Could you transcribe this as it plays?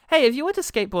Hey, if you were to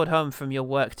skateboard home from your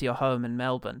work to your home in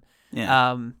Melbourne, in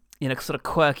a sort of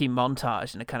quirky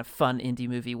montage in a kind of fun indie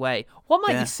movie way, what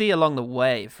might you see along the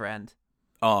way, friend?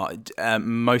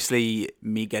 Mostly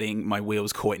me getting my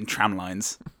wheels caught in tram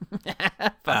lines.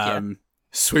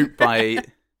 Swooped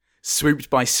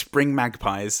by spring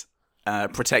magpies,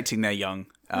 protecting their young.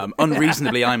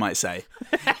 Unreasonably, I might say.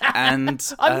 And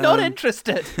I'm not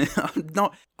interested. I'm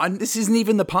not. This isn't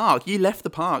even the park. You left the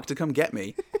park to come get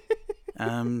me.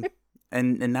 And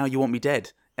now you want me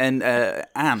dead. And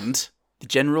the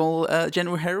general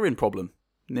heroin problem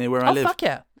near where I live. Oh, fuck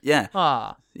yeah.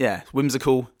 Yeah. Yeah.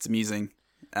 Whimsical. It's amusing.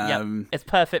 It's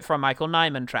perfect for a Michael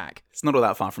Nyman track. It's not all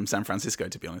that far from San Francisco,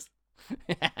 to be honest.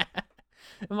 It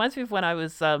reminds me of when I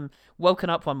was woken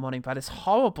up one morning by this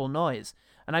horrible noise,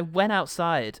 and I went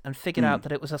outside and figured out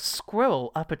that it was a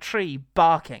squirrel up a tree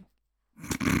barking.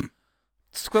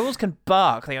 Squirrels can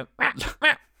bark. They go, "Mah,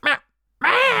 mah, mah,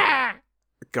 mah."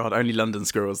 God, only London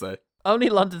squirrels, though. Only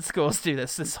London squirrels do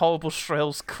this horrible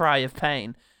shrill cry of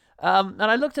pain. And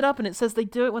I looked it up, and it says they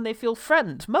do it when they feel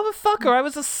threatened. Motherfucker, I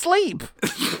was asleep.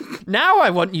 Now I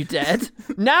want you dead.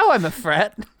 Now I'm a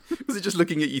threat. Was it just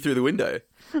looking at you through the window?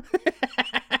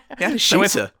 He had a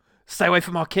shooter. Stay away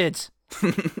from our kids.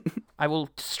 I will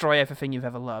destroy everything you've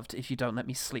ever loved if you don't let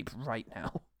me sleep right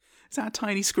now. Is that a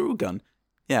tiny squirrel gun?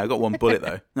 Yeah, I got one bullet,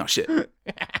 though. Oh, shit.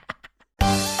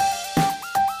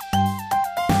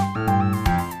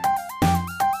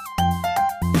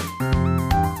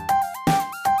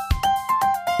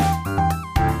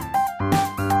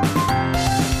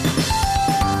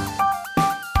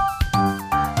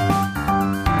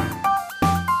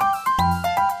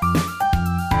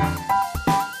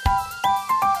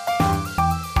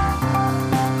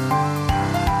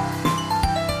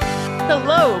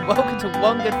 Hello and welcome to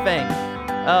One Good Thing,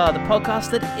 the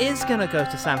podcast that is going to go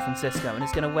to San Francisco and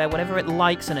is going to wear whatever it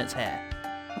likes in its hair.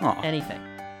 Aww. Anything.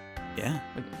 Yeah.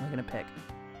 We're going to pick.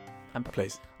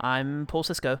 Please. I'm Paul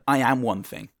Cisco. I am one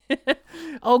thing.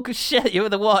 Oh, good shit, you were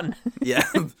the one. Yeah.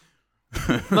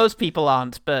 Most people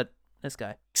aren't, but this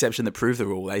guy. Exception that proved the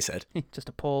rule, they said. Just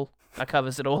a Paul. That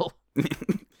covers it all.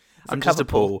 I'm just a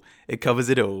Paul. It covers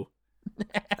it all.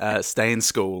 Stay in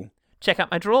school. Check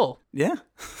out my drawer. Yeah.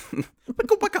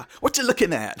 What you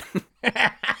looking at?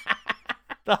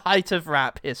 The height of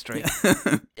rap history.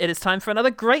 It is time for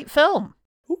another great film.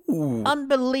 Ooh.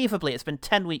 Unbelievably, it's been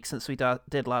 10 weeks since we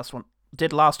did last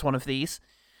one of these.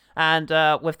 And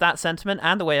with that sentiment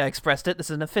and the way I expressed it, this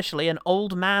is officially an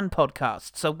old man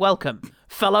podcast. So welcome,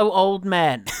 fellow old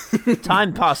men.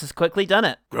 Time passes quickly, doesn't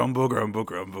it? Grumble, grumble,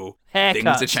 grumble. Haircuts.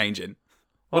 Things are changing.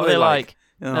 What are they like?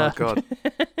 Oh, God.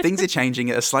 Things are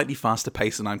changing at a slightly faster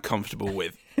pace than I'm comfortable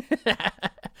with.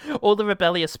 All the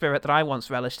rebellious spirit that I once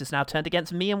relished is now turned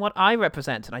against me and what I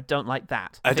represent, and I don't like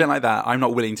that. I don't like that. I'm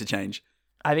not willing to change.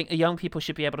 I think young people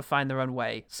should be able to find their own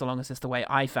way, so long as it's the way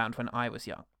I found when I was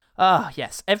young. Ah,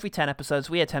 yes, every 10 episodes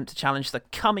we attempt to challenge the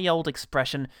cummy old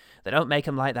expression, they don't make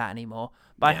them like that anymore,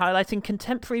 by highlighting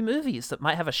contemporary movies that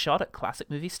might have a shot at classic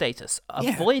movie status,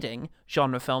 avoiding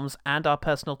genre films and our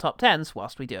personal top 10s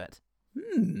whilst we do it.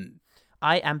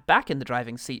 I am back in the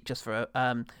driving seat just for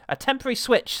a temporary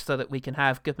switch so that we can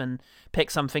have Goodman pick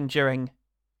something during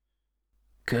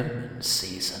Goodman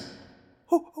season.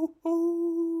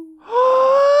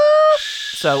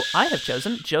 So I have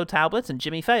chosen Joe Talbot and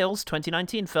Jimmy Fails'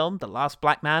 2019 film, The Last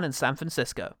Black Man in San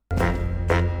Francisco.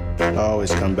 I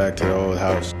always come back to the old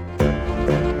house.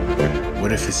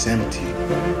 What if it's empty?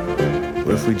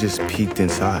 What if we just peeked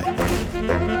inside?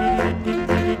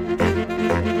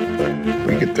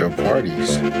 We could throw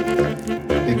parties.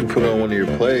 You could put on one of your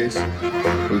plays.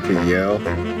 We could yell.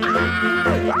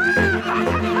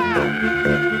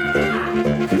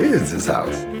 Who is this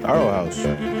house? Our old house.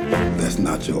 That's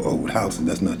not your old house, and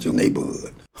that's not your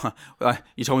neighborhood.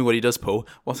 You told me what he does, Paul.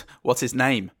 What's his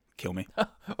name? Kill me.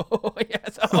 Oh,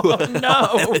 yes. Oh,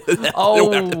 no.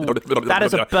 Oh, that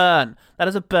is a burn. That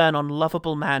is a burn on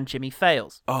lovable man Jimmy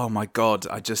Fails. Oh, my God.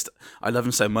 I love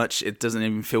him so much, it doesn't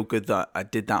even feel good that I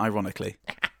did that ironically.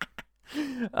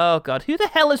 Oh, God. Who the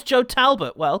hell is Joe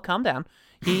Talbot? Well, calm down.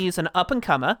 He's an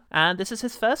up-and-comer, and this is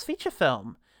his first feature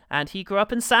film. And he grew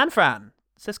up in San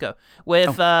Francisco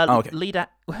with lead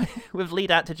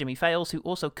actor Jimmy Fails, who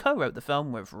also co-wrote the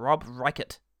film with Rob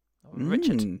Reichert.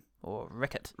 Richard. Or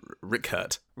Rickert. Rick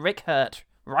Hurt.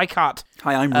 Reichert.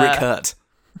 Hi, I'm Rick Hurt.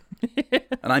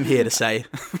 And I'm here to say...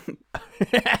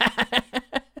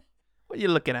 What are you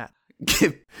looking at?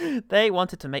 They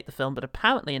wanted to make the film, but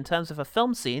apparently in terms of a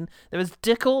film scene, there is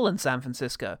dick all in San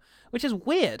Francisco, which is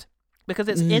weird, because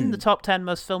it's in the top 10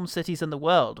 most filmed cities in the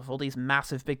world, with all these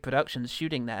massive big productions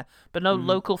shooting there, but no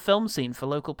local film scene for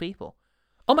local people.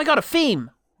 Oh my God, a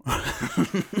theme!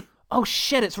 Oh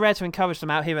shit, it's rare to encourage them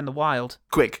out here in the wild.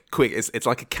 Quick, it's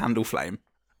like a candle flame.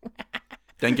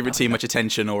 Don't give it too much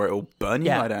attention or it'll burn you.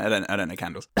 Yeah. I don't know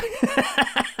candles.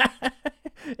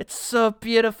 It's so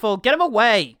beautiful. Get him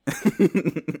away.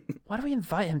 Why do we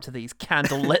invite him to these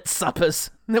candle-lit suppers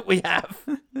that we have?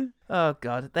 Oh,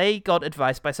 God. They got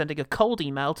advice by sending a cold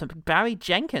email to Barry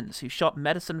Jenkins, who shot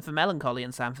Medicine for Melancholy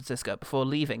in San Francisco before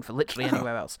leaving for literally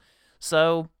anywhere else.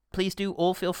 So please do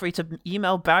all feel free to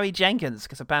email Barry Jenkins,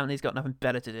 because apparently he's got nothing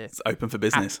better to do. It's open for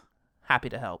business. Happy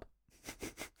to help.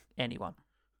 Anyone.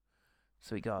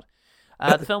 Sweet God.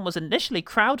 The film was initially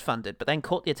crowdfunded, but then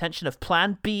caught the attention of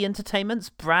Plan B Entertainment's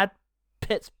Brad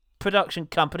Pitt's production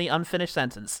company. Unfinished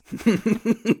sentence.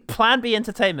 Plan B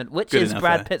Entertainment, which Good is enough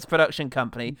Brad there. Pitt's production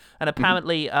company, and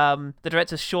apparently the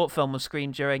director's short film was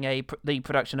screened during the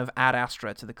production of Ad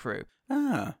Astra to the crew,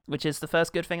 which is the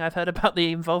first good thing I've heard about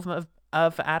the involvement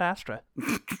of Ad Astra.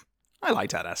 I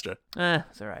liked Ad Astra.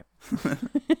 It's all right.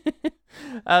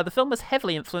 The film was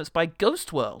heavily influenced by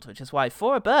Ghost World, which is why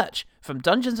Thora Birch from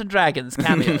Dungeons & Dragons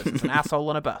cameos as an asshole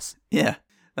on a bus. Yeah,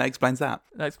 that explains that.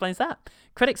 That explains that.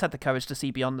 Critics had the courage to see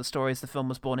beyond the stories the film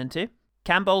was born into.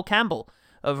 Campbell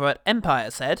over at Empire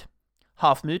said,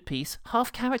 "Half mood piece,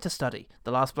 half character study.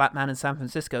 The Last Black Man in San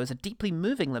Francisco is a deeply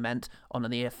moving lament on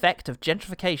the effect of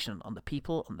gentrification on the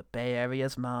people on the Bay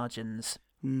Area's margins."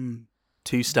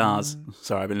 2 stars.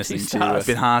 Sorry, I've been listening to. stars. It's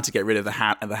been hard to get rid of the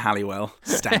Halliwell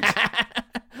stank.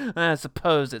 I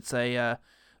suppose it's a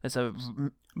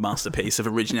Masterpiece of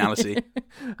originality.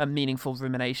 a meaningful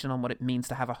rumination on what it means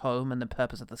to have a home and the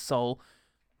purpose of the soul.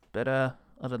 But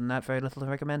other than that, very little to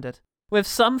recommend it. With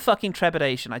some fucking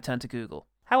trepidation, I turned to Google.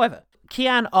 However,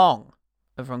 Kian Ong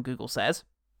over on Google says,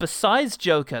 "Besides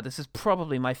Joker, this is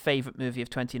probably my favourite movie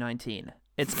of 2019.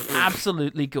 It's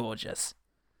absolutely gorgeous."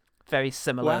 Very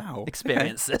similar Wow.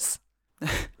 experiences.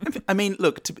 I mean,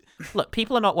 look, Look,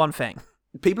 people are not one thing.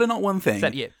 people are not one thing.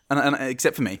 Except you. And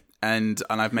except for me. And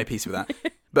I've made peace with that.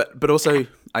 But also,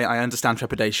 I understand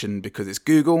trepidation because it's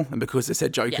Google and because it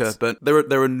said Joker. Yes. But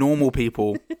there are normal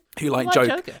people who like like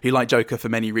Joker. who like Joker for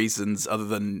many reasons other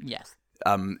than Yes.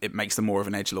 it makes them more of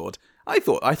an edgelord. I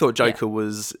thought Joker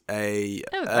was a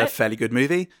was great. fairly good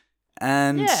movie.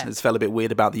 And Yeah. it's felt a bit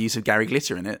weird about the use of Gary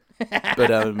Glitter in it.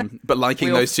 But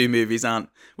liking those two movies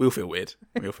we'll feel weird.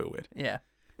 We'll feel weird. Yeah.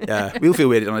 Yeah, we'll feel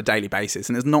weird on a daily basis,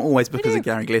 and it's not always because of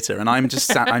Gary Glitter. And I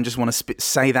just want to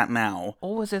say that now.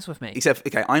 Always is with me. Except,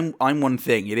 okay, I'm one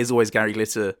thing. It is always Gary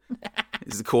Glitter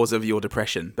is the cause of your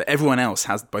depression, but everyone else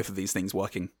has both of these things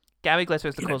working. Gary Glitter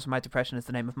is the cause of my depression is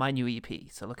the name of my new EP,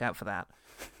 so look out for that.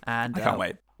 And I can't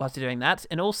wait. Whilst you're doing that,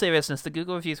 in all seriousness, the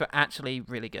Google reviews were actually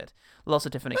really good. Lots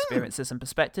of different experiences and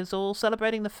perspectives, all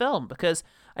celebrating the film, because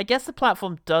I guess the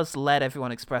platform does let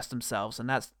everyone express themselves, and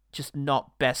that's just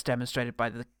not best demonstrated by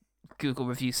the Google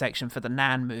review section for the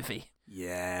Nan movie.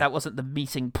 Yeah. That wasn't the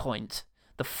meeting point,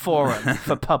 the forum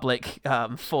for public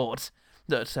thought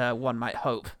that one might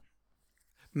hope.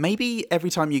 Maybe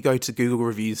every time you go to Google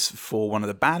reviews for one of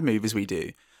the bad movies we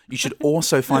do, you should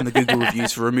also find the Google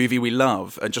reviews for a movie we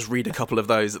love and just read a couple of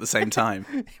those at the same time.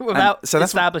 Without so that's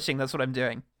establishing that's what I'm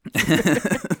doing.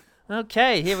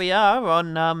 Okay, here we are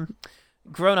on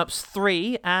Grown Ups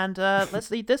 3, and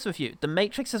let's lead this review. The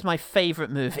Matrix is my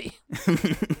favourite movie.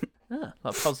 A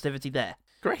lot of positivity there.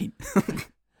 Great.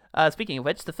 Speaking of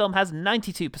which, the film has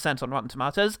 92% on Rotten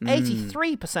Tomatoes,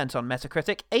 83% on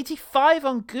Metacritic, 85%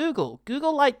 on Google.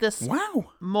 Google liked this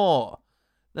Wow. more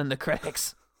than the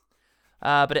critics.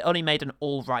 But it only made an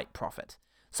all-right profit.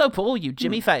 So, Paul, you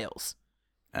Jimmy Fails.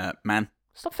 Man,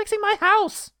 Stop fixing my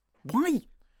house! why?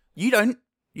 You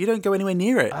don't go anywhere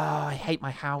near it. Oh, I hate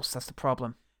my house. That's the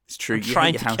problem. It's true. I'm you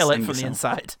trying hate to your house kill it and from the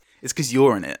yourself. inside. It's because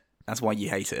you're in it. That's why you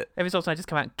hate it. Every so often I just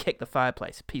come out and kick the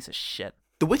fireplace. Piece of shit.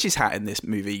 The witch's hat in this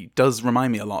movie does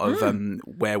remind me a lot of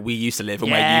where we used to live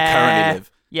and where you currently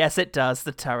live. Yes, it does.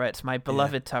 The turret. My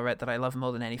beloved turret that I love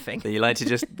more than anything. So you like to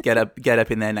just get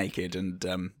up in there naked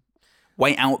and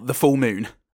wait out the full moon.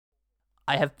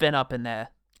 I have been up in there,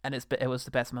 and it was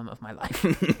the best moment of my life.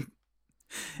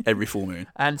 Every full moon.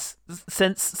 And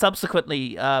since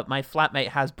subsequently my flatmate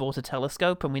has bought a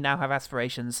telescope, and we now have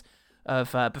aspirations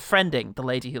of befriending the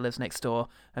lady who lives next door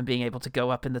and being able to go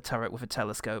up in the turret with a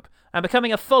telescope and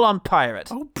becoming a full-on pirate.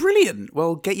 Oh, brilliant!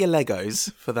 Well, get your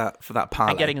Legos for that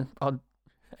parlay. And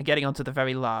getting onto the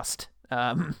very last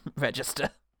register.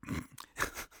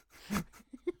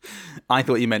 I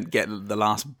thought you meant get the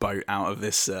last boat out of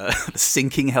this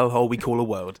sinking hellhole we call a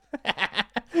world.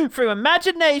 Through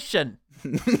imagination.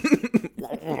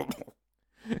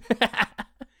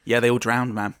 Yeah, they all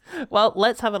drowned, man. Well,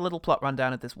 let's have a little plot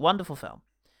rundown of this wonderful film.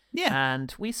 Yeah.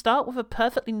 And we start with a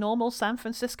perfectly normal San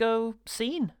Francisco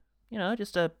scene. You know,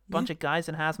 just a bunch of guys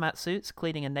in hazmat suits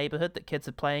cleaning a neighborhood that kids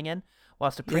are playing in,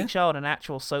 whilst a preacher on an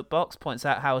actual soapbox points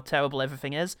out how terrible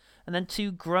everything is, and then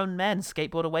two grown men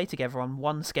skateboard away together on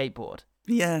one skateboard.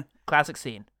 Yeah. Classic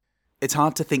scene. It's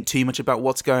hard to think too much about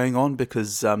what's going on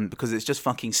because it's just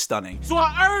fucking stunning. So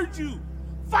I urge you,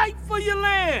 fight for your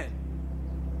land.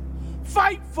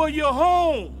 Fight for your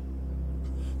home.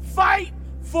 Fight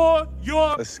for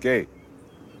your Escape.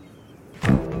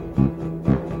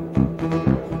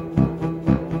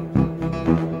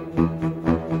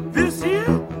 This here?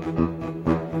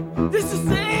 This is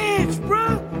the edge,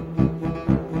 bruh.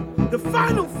 The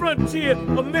final frontier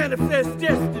of manifest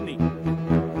destiny.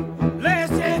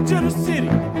 Last edge of the city.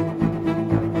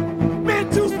 Man,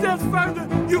 2 steps further,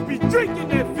 you'll be drinking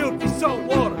that filthy salt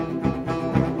water.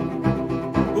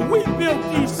 But we built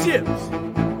these ships,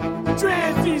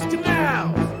 dredged these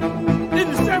canals,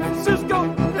 into San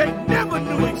Francisco they never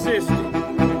knew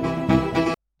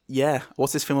existed. Yeah.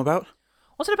 What's this film about?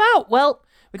 What's it about? Well,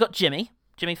 we got Jimmy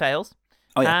Fails,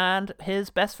 Oh, yeah. and his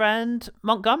best friend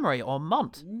Montgomery, or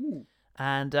Mont.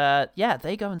 And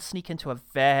they go and sneak into a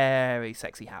very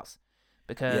sexy house.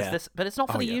 But it's not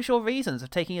for the usual reasons of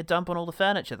taking a dump on all the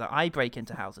furniture that I break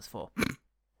into houses for.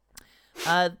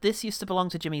 This used to belong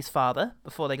to Jimmy's father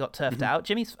before they got turfed out.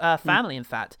 Jimmy's family, in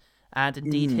fact. And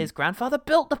indeed, his grandfather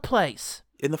built the place.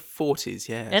 In the 40s,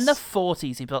 yes. In the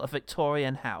 40s, he built a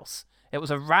Victorian house. It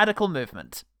was a radical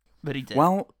movement, but he did.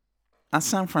 Well, that's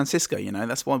San Francisco, you know.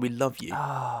 That's why we love you.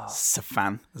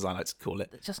 Safan, as I like to call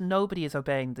it. Just nobody is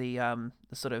obeying the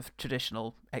sort of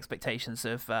traditional expectations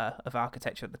of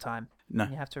architecture at the time. No.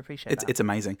 You have to appreciate that. It's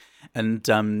amazing. And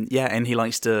and he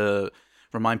likes to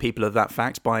remind people of that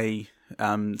fact by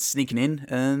sneaking in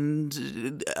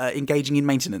and engaging in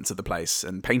maintenance of the place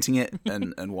and painting it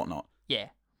and whatnot. Yeah.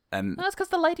 And That's because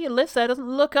the lady who lives there doesn't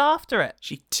look after it.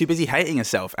 she's too busy hating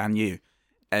herself and you.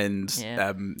 And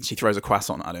she throws a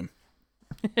croissant at him.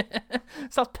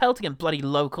 Starts pelting him, bloody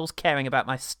locals, caring about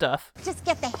my stuff. Just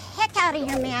get the heck out of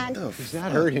here, man. Oh, is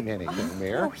that hurting anything,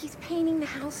 Mayor? Oh, he's painting the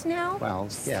house now? Well,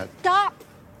 yeah. Stop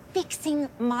fixing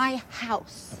my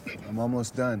house. I'm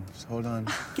almost done. Just hold on.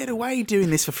 Get away doing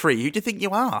this for free. Who do you think you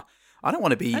are? I don't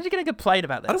want to be... How's you going to complain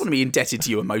about this? I don't want to be indebted to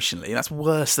you emotionally. That's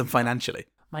worse than financially.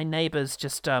 My neighbours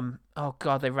just, oh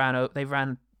God, they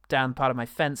ran down part of my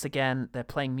fence again. They're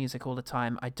playing music all the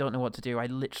time. I don't know what to do. I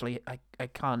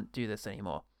can't do this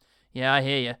anymore. Yeah, I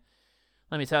hear you.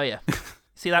 Let me tell you.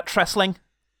 See that trestling?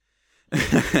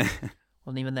 Wasn't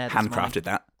even there this Handcrafted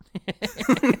that.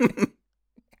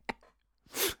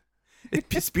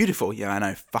 It's beautiful. Yeah, I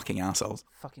know. Fucking assholes.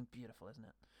 Fucking beautiful, isn't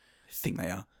it? I think they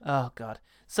are. Oh, God.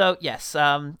 So, yes,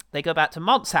 they go back to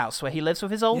Mont's house where he lives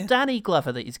with his old Danny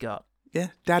Glover that he's got. Yeah,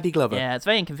 Daddy Glover. Yeah, it's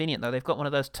very inconvenient, though. They've got one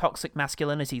of those toxic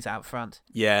masculinities out front.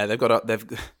 Yeah, they've got a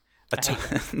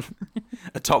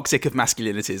toxic of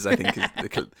masculinities, I think,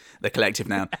 is the collective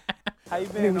noun. I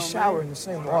mean, we shower in the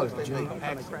same water, Jimmy.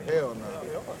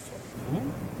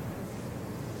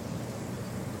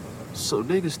 So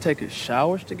niggas taking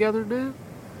showers together now?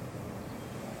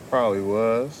 Probably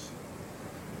was.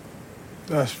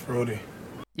 That's fruity.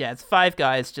 Yeah, it's 5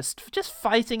 guys just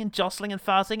fighting and jostling and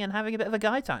farting and having a bit of a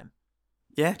guy time.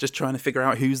 Yeah, just trying to figure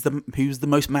out who's the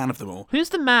most man of them all.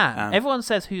 Who's the man? Everyone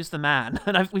says who's the man,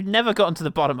 and we've never gotten to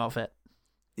the bottom of it.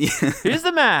 Yeah. Who's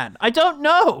the man? I don't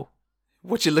know.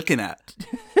 What you looking at?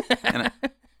 And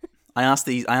I ask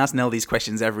Nell these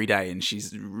questions every day, and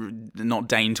she's not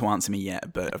deigned to answer me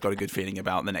yet. But I've got a good feeling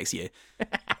about the next year.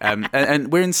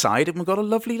 And we're inside, and we've got a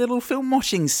lovely little film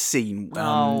watching scene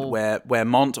where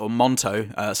Mont or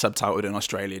Monto, subtitled in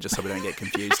Australia, just so we don't get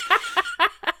confused.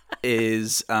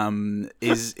 is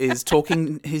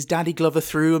talking his Daddy Glover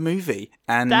through a movie.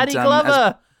 And Daddy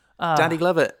Glover! Daddy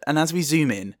Glover. And as we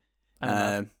zoom in,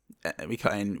 we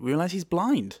cut in, we realise he's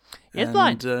blind. He is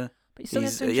blind. But he still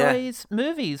gets to enjoy his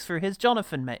movies through his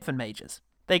Jonathan Majors.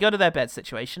 They go to their bed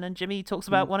situation, and Jimmy talks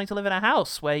about wanting to live in a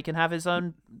house where he can have his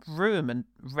own room and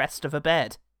rest of a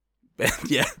bed.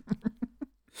 Yeah.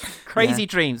 Crazy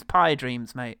dreams, pie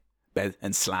dreams, mate. Bed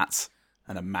and slats.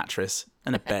 And a mattress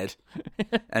and a bed,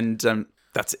 and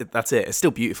that's it. It's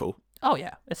still beautiful. Oh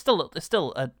yeah, it's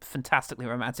still a fantastically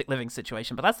romantic living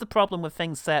situation. But that's the problem with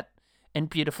things set in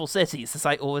beautiful cities, is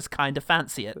I always kind of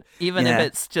fancy it, even if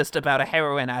it's just about a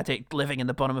heroin addict living in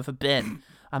the bottom of a bin.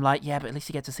 I'm like, yeah, but at least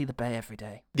you get to see the bay every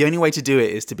day. The only way to do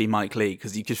it is to be Mike Leigh,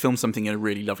 because you could film something in a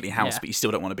really lovely house, but you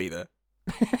still don't want to be there.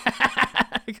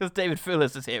 Because David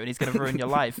Foulis is here and he's going to ruin your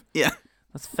life. Yeah,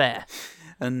 that's fair.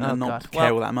 And not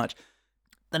care all that much.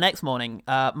 The next morning,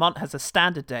 Mont has a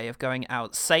standard day of going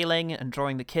out sailing and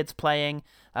drawing the kids playing,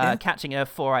 catching a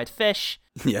four-eyed fish,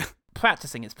 Yeah.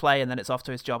 practicing his play, and then it's off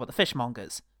to his job at the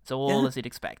fishmonger's. So all as you'd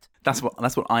expect. That's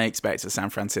what I expect at San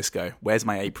Francisco. Where's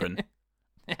my apron?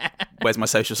 Where's my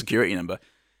social security number?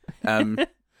 And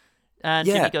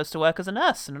Jimmy goes to work as a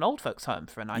nurse in an old folks' home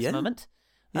for a nice moment.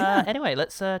 Anyway,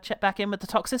 let's check back in with the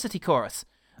toxicity chorus.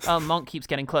 Mont keeps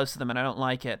getting close to them, and I don't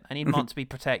like it. I need Mont to be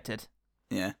protected.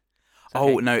 Yeah.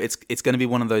 Okay. Oh no, it's going to be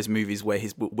one of those movies where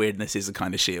his weirdness is a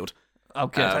kind of shield. Oh,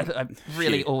 good. I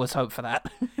really always hope for that.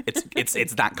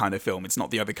 It's that kind of film. It's not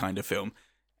the other kind of film.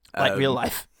 Like real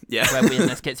life. Yeah. Where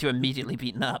weirdness gets you immediately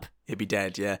beaten up. He'd be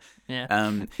dead. Yeah.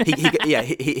 Yeah.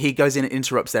 He goes in and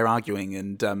interrupts their arguing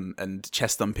and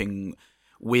chest thumping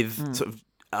with sort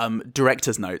of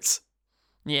director's notes.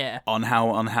 Yeah. On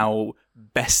how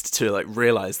best to like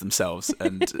realize themselves,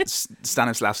 and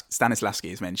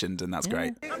Stanislavski is mentioned, and that's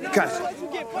great. Guys,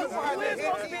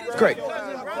 it's great.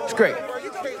 It's great.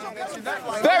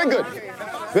 Very good.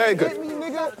 Very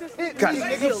good.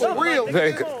 Guys, for real.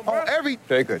 Very good.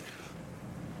 Very good.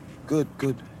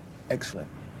 Good. Excellent.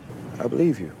 I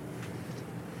believe you.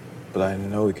 But I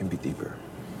know it can be deeper.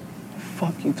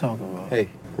 Fuck you talking about? Hey,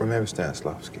 remember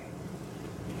Stanislavski.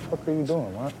 What are you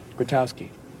doing, man? Grotowski,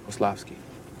 Oslavsky,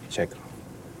 Chekhov,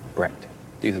 Brecht.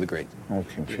 These are the greats. I'm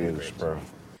confused, bro.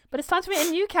 But it's time to meet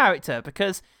a new character,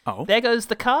 because there goes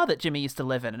the car that Jimmy used to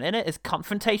live in, and in it is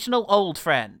confrontational old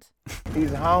friend.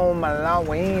 He's home alone.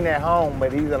 We ain't at home,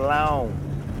 but he's alone.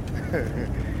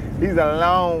 He's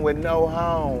alone with no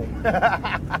home.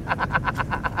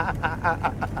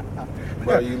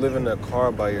 Bro, you live in a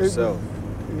car by yourself.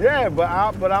 Yeah,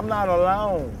 but I'm not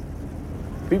alone.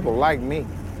 People like me.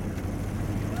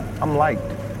 I'm liked.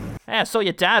 Hey, I saw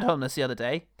your dad homeless the other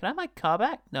day. Can I have my car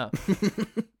back? No.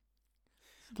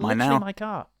 Mine Literally now. my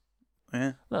car.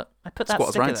 Yeah. Look, I put that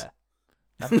Squatters' sticker rights.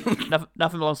 there.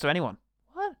 Nothing belongs to anyone.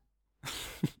 What?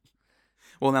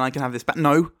 Well, then I can have this back.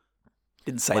 No,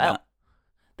 didn't say that.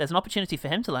 There's an opportunity for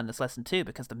him to learn this lesson too,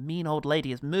 because the mean old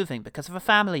lady is moving because of a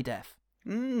family death.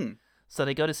 So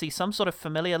they go to see some sort of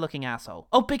familiar-looking asshole.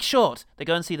 Oh, Big Short! They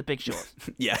go and see the Big Short.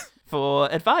 Yeah. For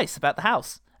advice about the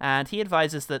house. And he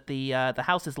advises that the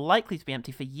house is likely to be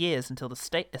empty for years until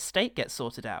the estate gets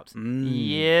sorted out.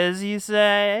 Years, you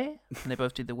say? And they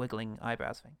both do the wiggling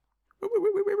eyebrows thing.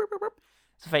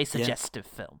 It's a very suggestive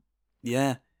film.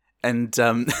 Yeah. And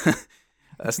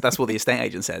that's what the estate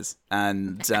agent says.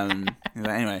 And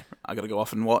anyway, I got to go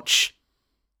off and watch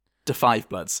The Five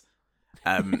Bloods.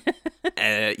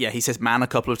 He says man a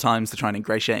couple of times to try and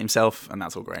ingratiate himself, and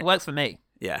that's all great. It works for me.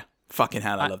 Yeah. Fucking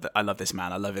hell, I love this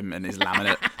man. I love him and his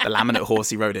laminate, the laminate horse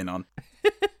he rode in on.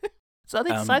 So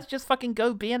they decide to just fucking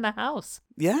go be in the house.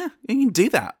 Yeah, you can do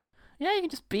that. Yeah, you can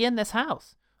just be in this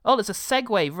house. Oh, there's a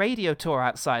Segway radio tour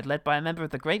outside led by a member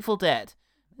of the Grateful Dead.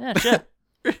 Yeah, sure.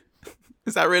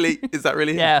 Is that really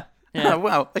him? Yeah. Oh,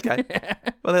 wow, okay.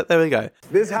 Well, there we go.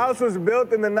 This house was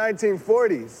built in the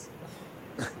 1940s.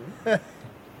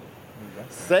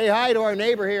 Say hi to our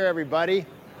neighbor here, everybody.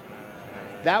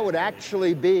 That would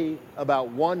actually be about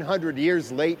 100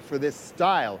 years late for this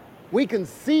style. We can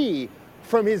see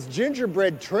from his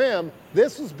gingerbread trim,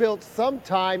 this was built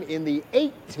sometime in the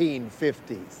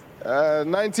 1850s.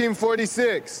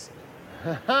 1946.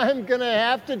 I'm gonna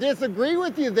have to disagree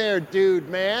with you there, dude,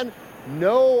 man.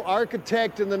 No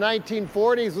architect in the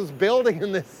 1940s was building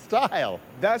in this style.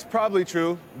 That's probably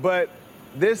true, but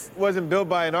this wasn't built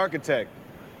by an architect.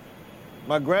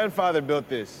 My grandfather built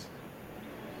this.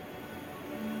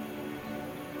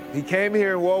 He came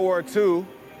here in World War II.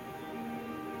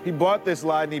 He bought this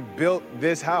lot and he built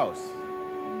this house.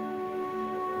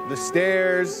 The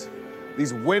stairs,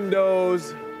 these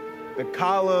windows, the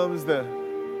columns, the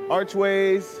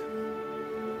archways,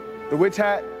 the witch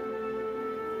hat,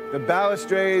 the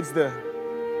balustrades, the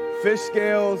fish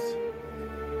scales,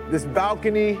 this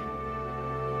balcony,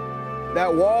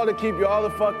 that wall to keep you all the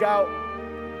fuck out.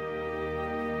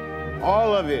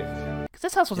 All of it. Because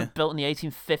this house wasn't built in the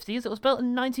 1850s. It was built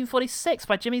in 1946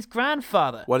 by Jimmy's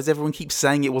grandfather. Why does everyone keep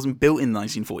saying it wasn't built in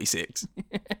 1946?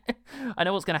 I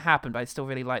know what's going to happen, but I still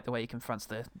really like the way he confronts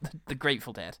the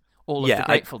Grateful Dead. All of the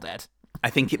Grateful Dead.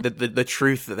 I think the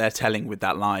truth that they're telling with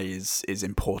that lie is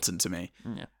important to me.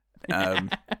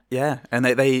 Yeah. And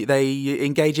they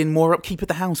engage in more upkeep of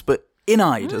the house, but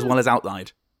in-eyed as well as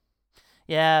out-eyed.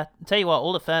 Yeah, I'll tell you what,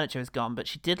 all the furniture is gone, but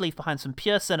she did leave behind some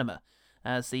pure cinema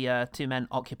as the two men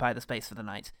occupy the space for the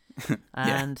night.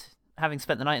 And having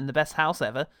spent the night in the best house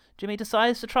ever, Jimmy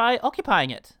decides to try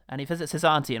occupying it, and he visits his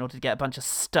auntie in order to get a bunch of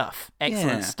stuff,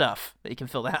 excellent stuff, that he can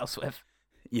fill the house with.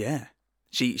 Yeah.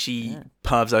 She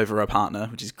pervs over her partner,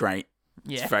 which is great.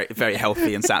 Yeah. It's very, very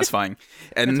healthy and satisfying.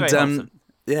 And It's very wholesome.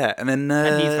 yeah, and then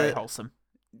And he's very wholesome.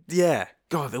 Yeah,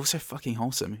 God, they're all so fucking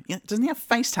wholesome. Yeah, doesn't he have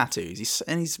face tattoos?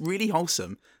 He's really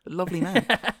wholesome, a lovely man.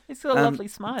 He's got a lovely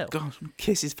smile. God,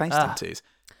 kiss his face tattoos.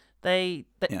 They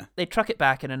truck it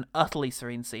back in an utterly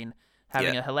serene scene,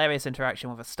 having Yeah. a hilarious interaction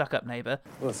with a stuck-up neighbor.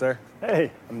 Hello, sir.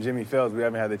 Hey. I'm Jimmy Fields. We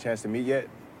haven't had the chance to meet yet.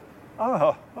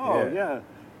 Oh, Yeah. yeah.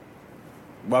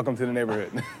 Welcome to the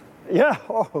neighborhood. Yeah,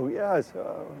 oh, yes.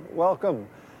 Welcome.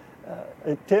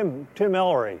 Tim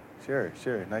Ellery. Sure.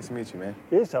 Nice to meet you, man.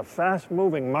 It's a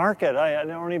fast-moving market. I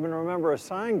don't even remember a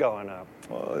sign going up.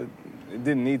 Well, it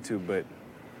didn't need to, but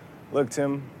look,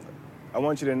 Tim, I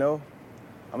want you to know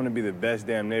I'm going to be the best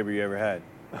damn neighbor you ever had.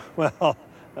 Well,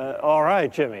 all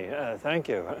right, Jimmy. Thank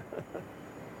you.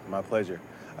 My pleasure.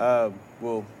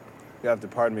 Well, you have to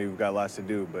pardon me. We've got lots to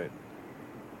do, but...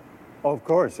 Oh, of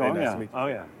course. Very Oh, nice yeah. to meet you. Oh,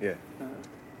 yeah. Yeah.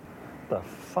 The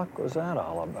fuck was that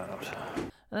all about?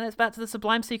 And then it's back to the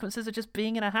sublime sequences of just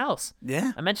being in a house.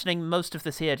 Yeah. I'm mentioning most of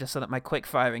this here just so that my quick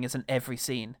firing isn't every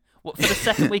scene. For the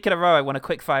second week in a row, I want to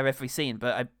quick fire every scene,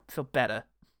 but I feel better.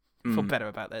 I feel better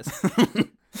about this.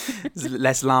 There's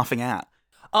less laughing at.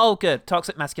 Oh, good.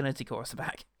 Toxic masculinity chorus are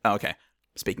back. Oh, okay.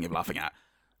 Speaking of laughing at.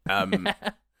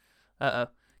 Uh-oh.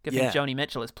 Good thing Joni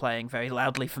Mitchell is playing very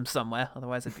loudly from somewhere,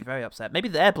 otherwise I'd be very upset. Maybe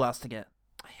they're blasting it.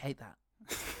 I hate that.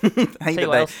 I hate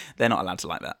that they're not allowed to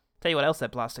like that. Tell you what else they're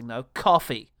blasting, though.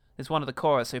 Coffee is one of the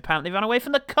chorus who apparently ran away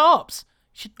from the cops.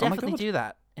 You should Oh my definitely God. do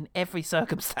that in every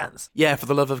circumstance. Yeah, for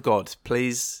the love of God,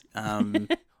 please.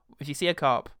 If you see a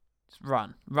cop, just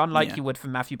run. Run like Yeah. you would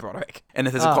from Matthew Broderick. And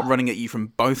if there's a cop running at you from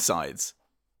both sides,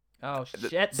 Oh,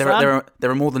 shit, there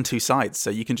are more than two sides, so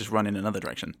you can just run in another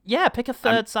direction. Yeah, pick a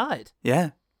third side.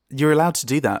 Yeah, you're allowed to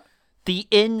do that. The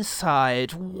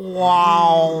inside.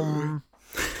 Wow.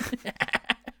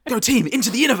 Go team, into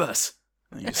the universe!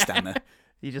 And you just stand there.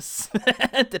 You just...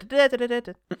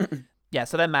 Yeah,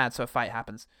 so they're mad, so a fight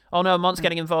happens. Oh no, Mont's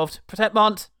getting involved. Protect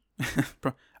Mont!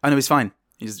 I know he's fine.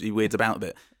 He weirds about a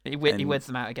bit. He weirds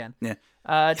them out again. Yeah.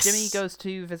 Jimmy goes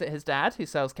to visit his dad, who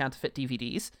sells counterfeit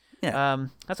DVDs. Yeah.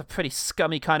 That's a pretty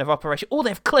scummy kind of operation. Oh, they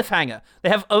have Cliffhanger. They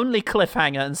have only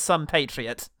Cliffhanger and some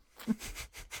Patriot.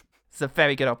 It's a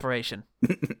very good operation.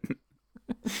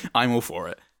 I'm all for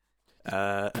it.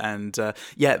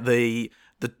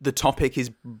 The topic is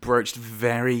broached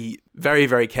very, very,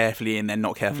 very carefully, and then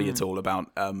not carefully at all about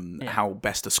how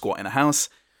best to squat in a house.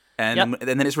 And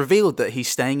then it's revealed that he's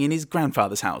staying in his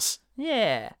grandfather's house.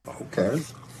 Yeah. Okay.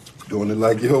 Doing it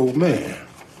like your old man.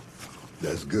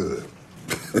 That's good.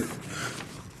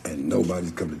 And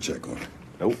nobody's come to check on it.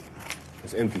 Nope.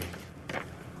 It's empty.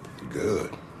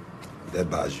 Good. That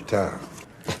buys you time.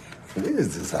 Where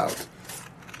is this house?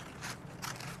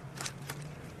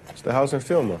 It's the house in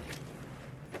Filma.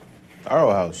 Our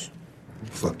old house.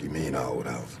 Fuck you mean our old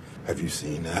house? Have you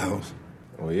seen the house?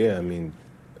 Well, yeah, I mean,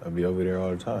 I'll be over there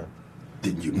all the time.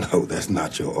 Didn't you know that's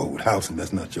not your old house and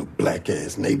that's not your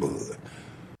black-ass neighborhood?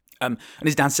 And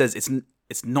his dad says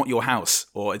it's not your house,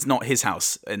 or it's not his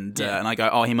house, and I go,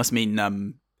 oh, he must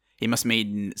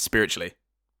mean spiritually,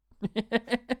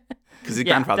 because his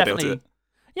grandfather built it.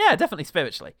 Yeah, definitely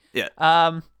spiritually.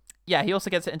 Yeah. Yeah, he also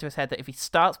gets it into his head that if he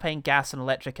starts paying gas and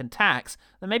electric and tax,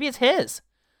 then maybe it's his.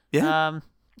 Yeah.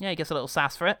 He gets a little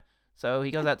sass for it. So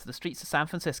he goes out to the streets of San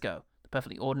Francisco, the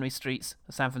perfectly ordinary streets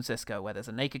of San Francisco, where there's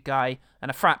a naked guy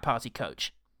and a frat party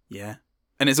coach. Yeah.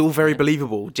 And it's all very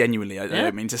believable, genuinely. I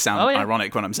don't mean to sound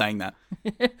ironic when I'm saying that.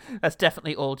 That's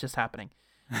definitely all just happening.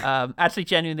 Actually,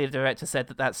 genuinely, the director said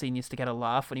that scene used to get a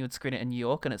laugh when he would screen it in New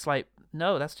York, and it's like,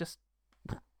 no, that's just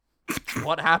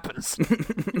what happens.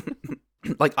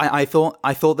 Like I thought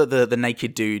that the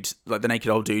naked dude, like the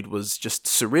naked old dude, was just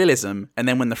surrealism, and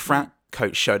then when the frat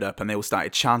coach showed up and they all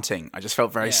started chanting, I just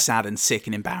felt very sad and sick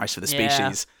and embarrassed for the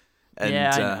species. And,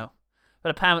 I know. But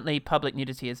apparently, public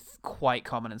nudity is quite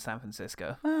common in San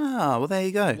Francisco. Ah, well, there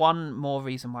you go. One more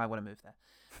reason why I want to move there.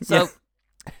 So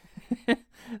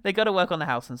they got to work on the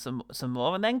house and some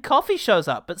more, and then coffee shows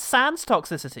up, but sans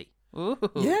toxicity. Ooh.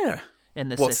 Yeah. In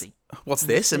the city. What's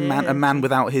this? A man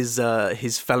without his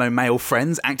fellow male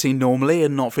friends, acting normally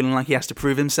and not feeling like he has to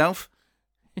prove himself?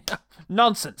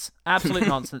 Nonsense. Absolute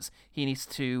nonsense. He needs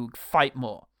to fight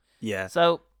more. Yeah.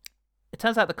 So it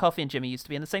turns out that Coffee and Jimmy used to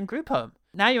be in the same group home.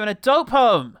 Now you're in a dope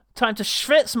home. Time to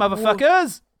schwitz,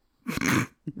 motherfuckers.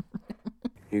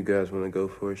 You guys want to go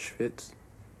for a schwitz?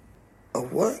 A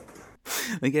what?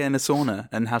 They get in a sauna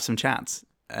and have some chats.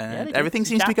 And they do. everything Some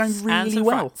seems to be chats going and really some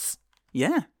well. flaps.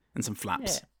 Yeah. And some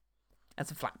flaps. Yeah. And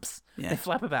some flaps. Yeah. They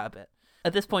flap about a bit.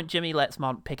 At this point, Jimmy lets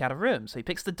Mont pick out a room. So he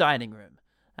picks the dining room.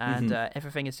 And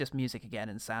everything is just music again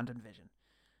in sound and vision.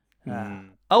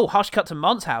 Harsh cut to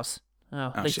Mont's house.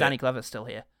 Oh, at least shit. Danny Glover's still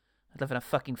here. I'd live in a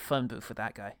fucking phone booth with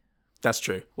that guy. That's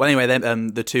true. Well, anyway,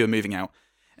 then the two are moving out,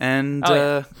 and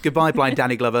goodbye, blind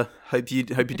Danny Glover. Hope you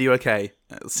do okay.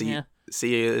 See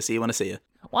you when I see you.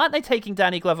 Why aren't they taking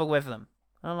Danny Glover with them?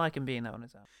 I don't like him being there on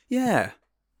his own. Yeah,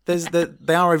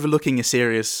 they are overlooking a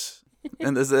serious,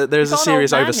 and there's a You've got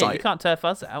serious an old man oversight. Here. You can't turf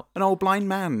us out. An old blind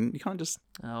man. You can't just.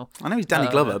 Oh, I know he's Danny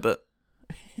Glover, but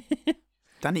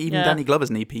Danny Glovers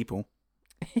need people.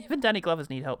 Even Danny Glovers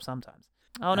need help sometimes.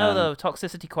 Oh no, the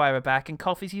Toxicity Choir are back, and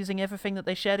Coffee's using everything that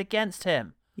they shared against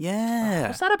him. Yeah.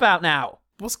 What's that about now?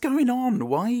 What's going on?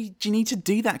 Why do you need to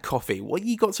do that, Coffee? What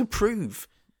you got to prove?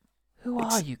 Who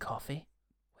are you, Coffee?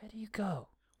 Where do you go?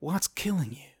 What's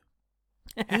killing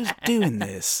you? Who's doing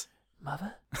this?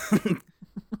 Mother?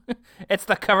 It's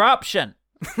the corruption.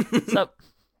 So,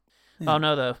 oh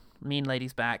no, the mean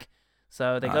lady's back.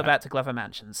 So they go back to Glover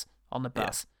Mansions on the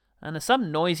bus. Yeah. And there's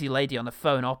some noisy lady on the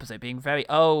phone opposite being very...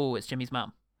 Oh, it's Jimmy's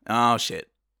mum. Oh, shit.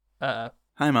 Uh-oh.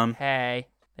 Hi, Mum. Hey.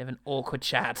 They have an awkward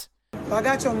chat. Well, I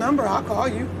got your number. I'll call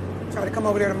you. Try to come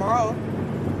over there tomorrow.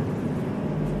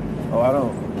 Oh, I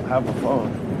don't have a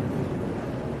phone.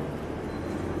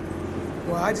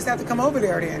 Well, I just have to come over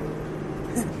there then.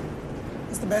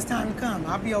 It's the best time to come.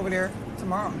 I'll be over there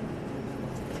tomorrow.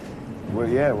 Well,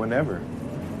 yeah, whenever.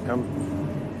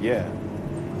 Come, yeah.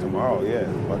 Tomorrow,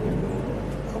 yeah. Fucking...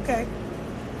 Okay.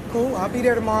 Cool. I'll be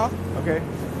there tomorrow. Okay.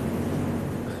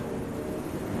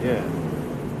 Yeah.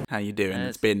 How you doing?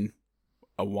 It's been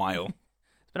a while.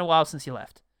 It's been a while since you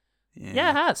left.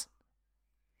 Yeah, it has.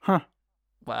 Huh.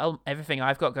 Well, everything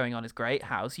I've got going on is great.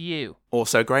 How's you?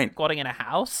 Also great. Squatting in a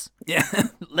house? Yeah.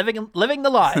 living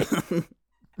the life.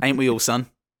 Ain't we all,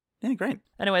 son? Yeah, great.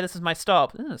 Anyway, this is my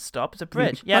stop. This isn't a stop, it's a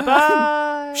bridge. Yeah,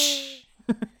 bye! He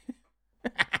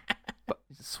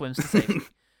just swims to safety.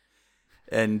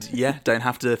 And yeah, don't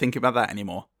have to think about that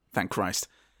anymore. Thank Christ.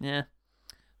 Yeah.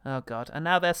 Oh, God. And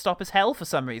now their stop is hell for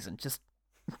some reason. Just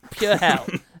pure hell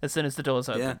as soon as the doors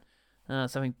open. Yeah.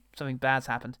 Something bad's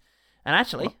happened. And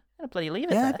actually, I'm going to bloody leave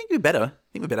it there. I think we better. I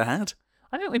think we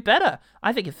better.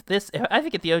 I think if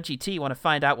the OGT want to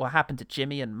find out what happened to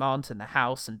Jimmy and Mont and the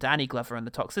house and Danny Glover and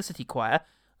the Toxicity Choir,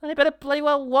 then they better bloody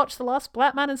well watch The Last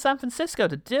Black Man in San Francisco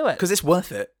to do it. Because it's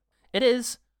worth it. It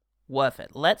is worth it.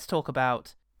 Let's talk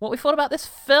about what we thought about this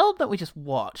film that we just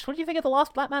watched. What do you think of The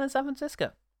Last Black Man in San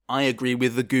Francisco? I agree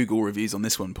with the Google reviews on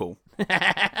this one, Paul.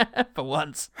 For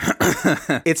once.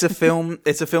 It's a film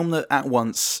that at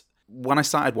once, when I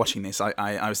started watching this,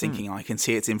 I was thinking I can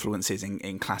see its influences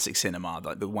in classic cinema,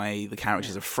 like the way the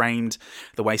characters are framed,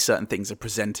 the way certain things are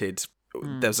presented.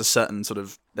 There's a certain sort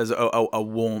of, there's a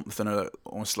warmth and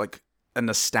almost like a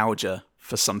nostalgia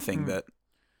for something that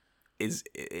is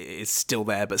still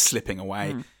there but slipping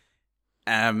away.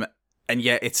 And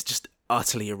yet it's just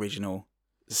utterly original,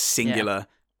 singular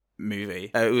movie.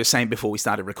 We were saying before we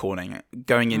started recording,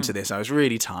 going into this, I was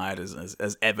really tired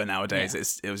as ever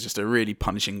nowadays. It was just a really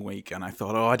punishing week, and I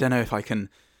thought, I don't know if I can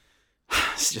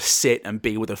just sit and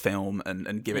be with a film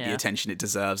and give it the attention it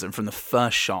deserves. And from the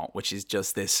first shot, which is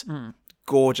just this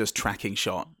gorgeous tracking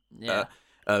shot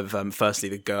of firstly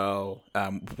the girl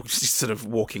sort of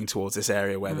walking towards this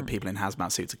area where the people in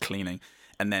hazmat suits are cleaning,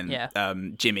 and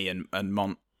then Jimmy and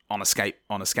Mont on a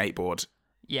skateboard.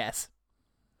 Yes.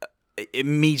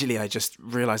 Immediately, I just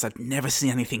realised I'd never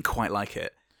seen anything quite like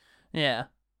it. Yeah.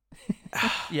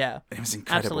 Yeah. It was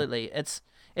incredible. Absolutely. It's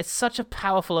such a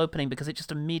powerful opening because it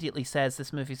just immediately says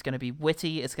this movie's going to be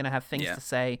witty, it's going to have things to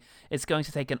say, it's going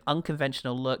to take an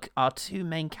unconventional look. Our two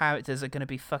main characters are going to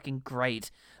be fucking great.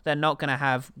 They're not going to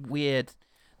have weird...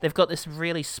 They've got this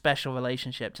really special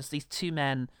relationship, just these two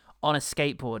men on a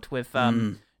skateboard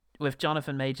with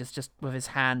Jonathan Majors just with his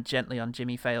hand gently on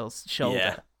Jimmy Fail's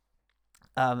shoulder.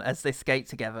 As they skate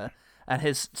together, and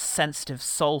his sensitive,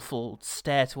 soulful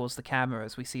stare towards the camera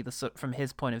as we see from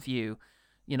his point of view,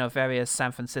 various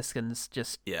San Franciscans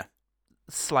just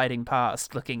sliding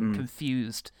past, looking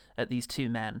confused at these two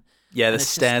men. Yeah, the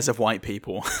stares of white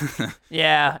people.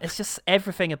 Yeah, it's just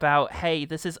everything about, hey,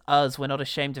 this is us, we're not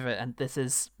ashamed of it, and this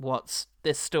is what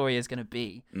this story is going to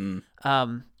be.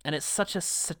 And it's such a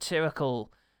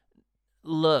satirical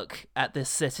look at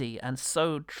this city, and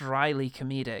so dryly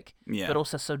comedic, but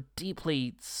also so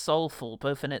deeply soulful,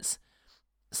 both in its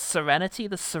serenity,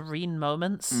 the serene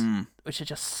moments, which are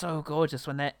just so gorgeous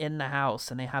when they're in the house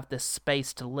and they have this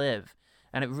space to live,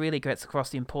 and it really gets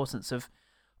across the importance of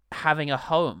having a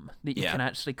home that you can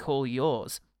actually call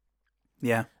yours.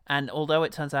 Yeah. And although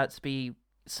it turns out to be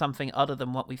something other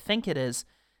than what we think it is,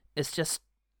 it's just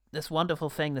this wonderful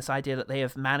thing, this idea that they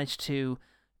have managed to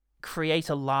create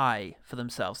a lie for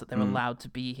themselves, that they're allowed to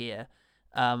be here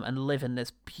and live in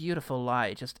this beautiful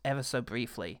lie just ever so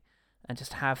briefly. and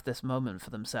just have this moment for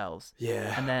themselves.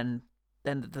 Yeah. And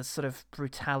then the sort of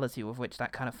brutality with which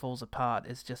that kind of falls apart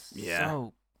is just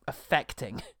so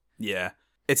affecting. Yeah.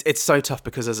 It's so tough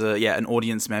because as an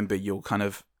audience member, you'll kind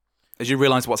of, as you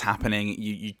realize what's happening,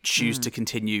 you choose to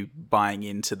continue buying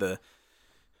into the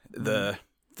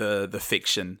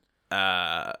fiction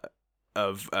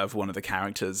of one of the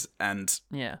characters, and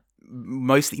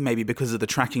mostly maybe because of the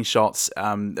tracking shots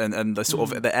and the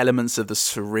sort of the elements of the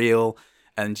surreal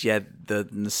and the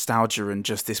nostalgia and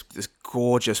just this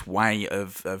gorgeous way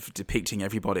of depicting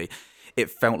everybody. It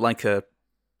felt like a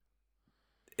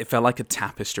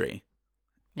tapestry,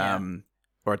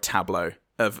 or a tableau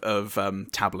of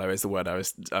tableau is the word I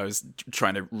was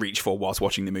trying to reach for whilst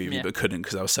watching the movie, but couldn't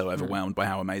because I was so overwhelmed by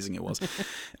how amazing it was.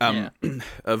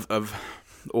 Of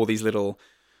all these little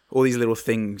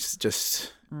things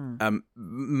just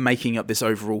making up this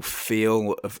overall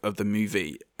feel of the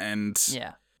movie, and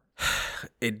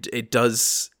it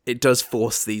does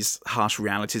force these harsh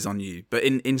realities on you, but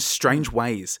in strange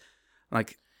ways.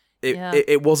 Like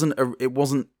it wasn't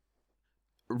a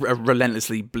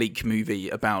relentlessly bleak movie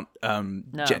about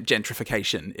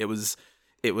gentrification. It was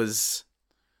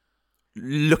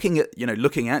looking at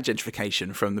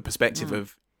gentrification from the perspective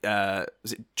of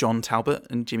was it John Talbot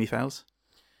and Jimmy Fails?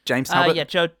 James Talbot?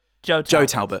 Joe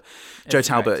Talbot. Joe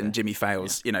Talbot and Jimmy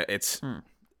Fails. You know, it's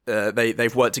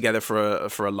they've worked together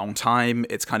for a long time.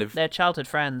 It's kind of they're childhood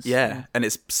friends. Yeah, and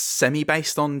it's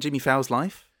semi-based on Jimmy Fails'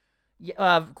 life.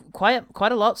 Yeah, quite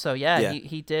a lot. So he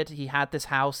had this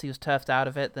house. He was turfed out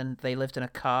of it. Then they lived in a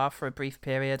car for a brief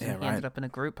period, and he ended up in a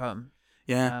group home.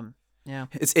 Yeah.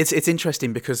 It's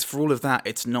interesting because for all of that,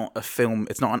 it's not a film.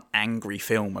 It's not an angry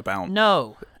film about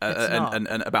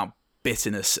and about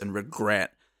bitterness and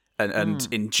regret and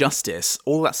injustice.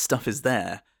 All that stuff is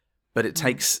there, but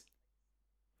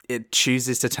it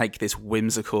chooses to take this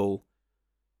whimsical,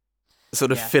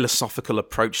 sort of philosophical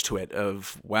approach to it.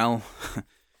 Of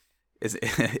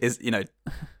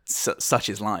such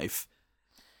is life,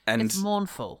 and it's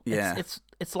mournful. Yeah,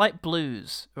 it's like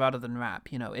blues rather than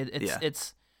rap. You know,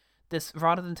 it's this,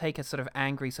 rather than take a sort of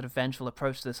angry, sort of vengeful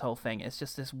approach to this whole thing. It's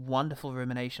just this wonderful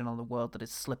rumination on the world that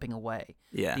is slipping away.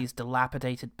 Yeah, these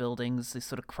dilapidated buildings, these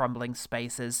sort of crumbling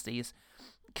spaces, these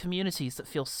communities that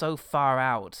feel so far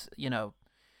out. You know,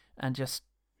 and just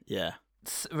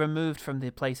removed from the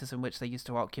places in which they used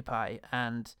to occupy,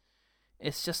 and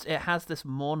it's just, it has this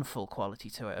mournful quality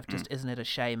to it of just, isn't it a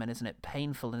shame, and isn't it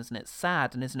painful, and isn't it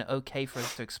sad, and isn't it okay for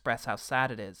us to express how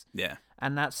sad it is? Yeah.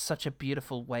 And that's such a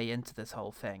beautiful way into this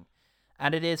whole thing.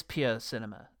 And it is pure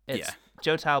cinema. It's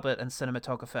Joe Talbot and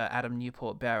cinematographer Adam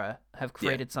Newport-Berra have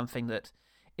created something that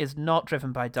is not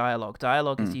driven by dialogue.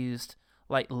 Dialogue is used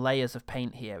like layers of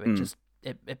paint here. It just,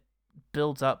 it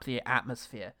builds up the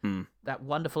atmosphere. That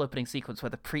wonderful opening sequence where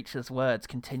the preacher's words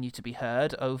continue to be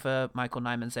heard over Michael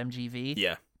Nyman's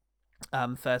MGV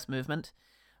first movement,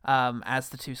 as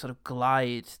the two sort of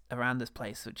glide around this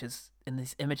place, which is in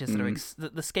these images that are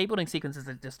the skateboarding sequences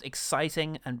are just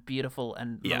exciting and beautiful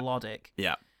and melodic,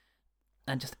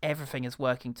 and just everything is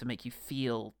working to make you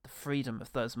feel the freedom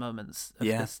of those moments of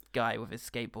this guy with his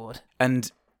skateboard.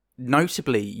 And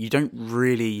notably, you don't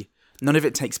really, none of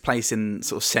it takes place in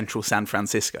sort of central San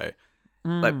Francisco.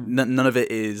 Like none of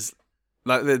it is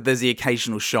like, there's the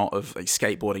occasional shot of like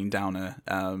skateboarding down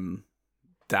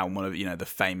one of the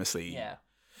famously I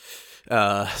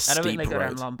don't steep think they go down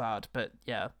roads. Lombard, but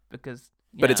because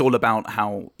but it's all about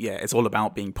how it's all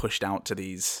about being pushed out to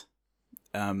these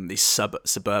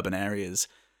suburban areas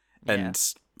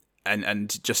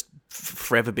and just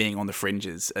forever being on the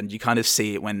fringes, and you kind of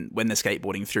see it when they're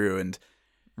skateboarding through, and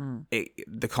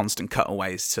the constant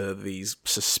cutaways to these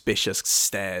suspicious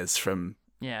stares from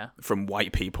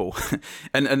white people,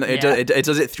 and it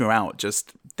does it throughout.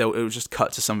 Just it will just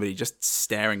cut to somebody just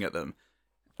staring at them,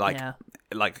 like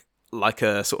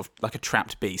a sort of like a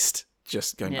trapped beast,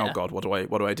 just going, oh God, what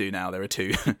do I do now? There are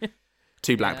two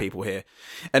black people here,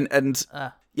 and in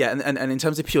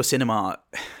terms of pure cinema,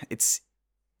 it's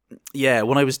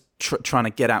what I was trying to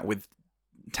get at with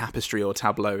tapestry or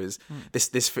tableau is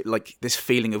this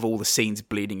feeling of all the scenes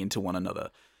bleeding into one another.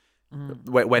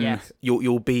 When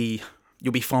you'll be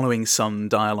following some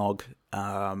dialogue,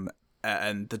 and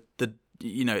the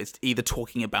it's either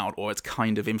talking about or it's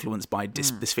kind of influenced by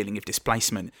this feeling of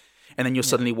displacement, and then you're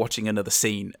suddenly watching another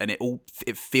scene, and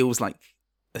it feels like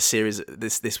a series,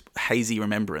 this hazy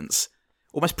remembrance,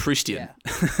 almost Proustian,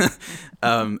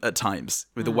 at times,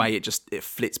 with the way it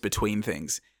flits between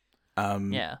things.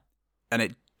 And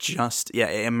it just,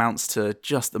 it amounts to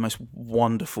just the most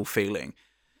wonderful feeling.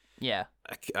 Yeah.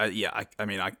 I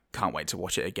mean, I can't wait to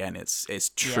watch it again. It's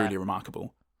truly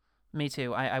remarkable. Me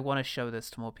too. I want to show this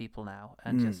to more people now,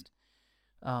 and just,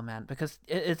 oh man, because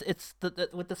it's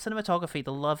with the cinematography,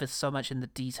 the love is so much in the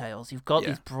details. You've got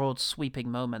these broad sweeping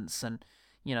moments and,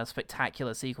 you know,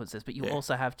 spectacular sequences, but you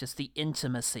also have just the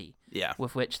intimacy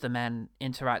with which the men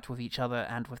interact with each other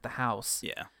and with the house.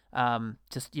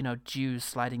 Just, you know, dew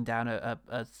sliding down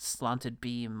a slanted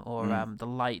beam, or the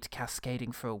light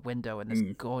cascading through a window in this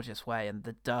gorgeous way, and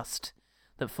the dust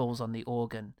that falls on the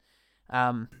organ.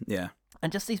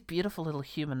 And just these beautiful little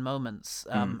human moments,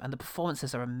 and the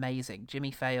performances are amazing.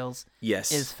 Jimmy Fails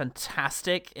is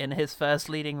fantastic in his first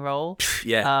leading role.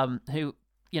 Who,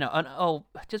 you know,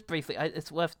 just briefly,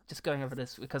 it's worth just going over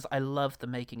this because I love the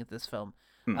making of this film.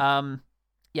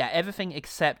 Everything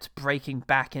except breaking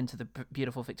back into the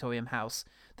beautiful Victorian house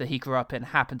that he grew up in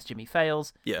happened to Jimmy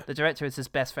Fails. The director is his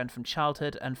best friend from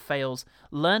childhood, and Fails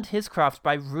learned his craft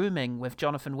by rooming with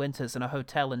Jonathan Winters in a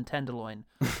hotel in Tenderloin,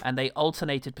 and they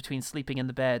alternated between sleeping in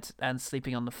the bed and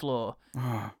sleeping on the floor.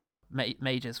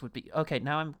 Majors would be... Okay,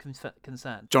 now I'm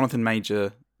concerned. Jonathan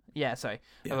Major... Yeah, sorry.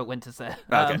 Robert Winters there.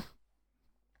 Okay.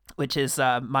 Which is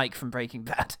Mike from Breaking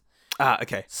Bad.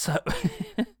 Okay. So...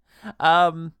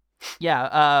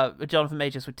 Jonathan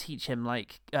Majors would teach him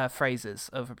like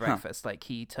phrases over breakfast, like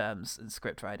key terms and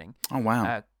script writing. Oh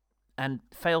wow! And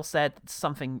Fail said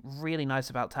something really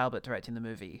nice about Talbot directing the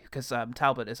movie, because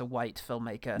Talbot is a white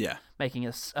filmmaker, making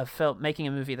making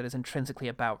a movie that is intrinsically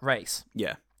about race.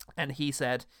 And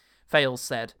Fail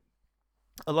said,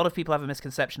 a lot of people have a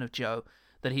misconception of Joe,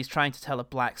 that he's trying to tell a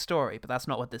black story, but that's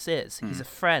not what this is. He's a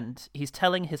friend. He's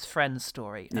telling his friend's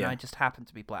story, and I just happen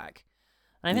to be black.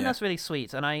 And I think that's really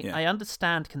sweet, and I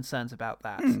understand concerns about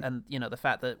that, and, you know, the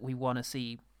fact that we want to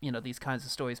see, you know, these kinds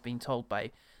of stories being told by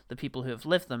the people who have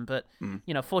lived them, but,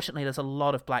 you know, fortunately there's a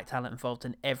lot of black talent involved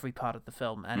in every part of the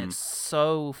film, and it's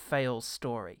so Fail's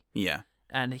story.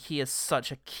 And he is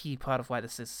such a key part of why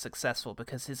this is successful,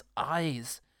 because his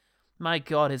eyes, my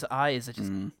God, his eyes are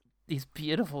just these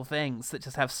beautiful things that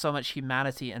just have so much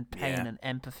humanity and pain and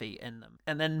empathy in them.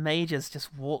 And then Majors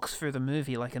just walks through the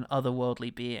movie like an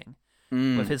otherworldly being.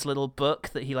 With his little book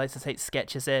that he likes to take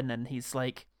sketches in, and he's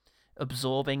like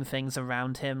absorbing things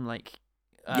around him, like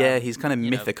he's kind of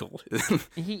mythical.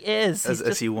 He is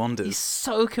as he wanders. He's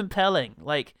so compelling.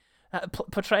 Like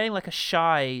portraying like a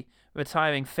shy,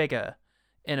 retiring figure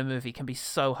in a movie can be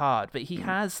so hard, but he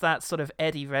has that sort of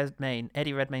Eddie Redmayne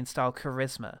style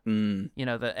charisma. You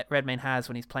know, that Redmayne has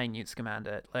when he's playing Newt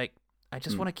Scamander. Like, I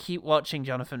just want to keep watching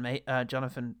Jonathan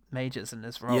Majors in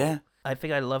this role. I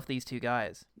think I love these two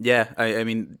guys. I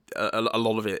mean, a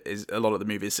lot of the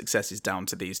movie's success is down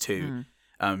to these two.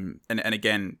 And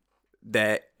again,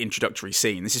 their introductory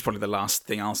scene. This is probably the last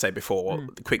thing I'll say before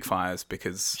the quick fires,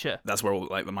 because that's where all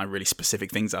like my really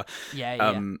specific things are.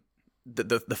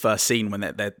 The first scene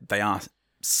when they are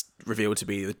revealed to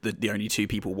be the only two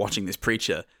people watching this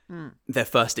preacher. Their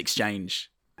first exchange.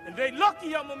 And they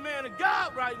lucky I'm a man of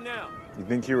God right now. You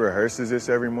think he rehearses this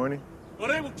every morning? Or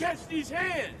they will catch these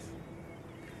hands.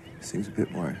 Seems a bit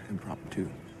more impromptu.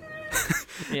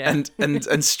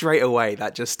 And straight away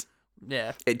that just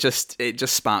it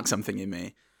just sparked something in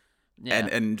me.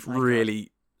 And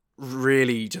really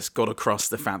just got across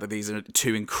the fact that these are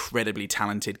two incredibly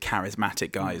talented,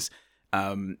 charismatic guys.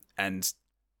 And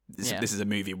this is a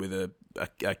movie with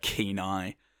a keen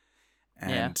eye.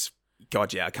 And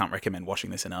God, I can't recommend watching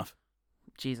this enough.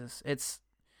 Jesus, it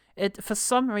for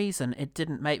some reason it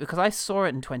didn't make, because I saw it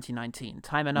in 2019,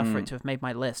 time enough for it to have made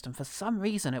my list, and for some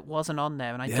reason it wasn't on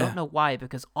there, and I don't know why,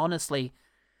 because honestly,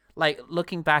 like,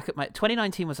 looking back at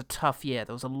 2019 was a tough year.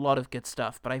 There was a lot of good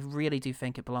stuff, but I really do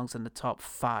think it belongs in the top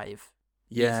 5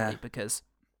 easily, because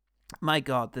my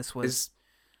God, this was Is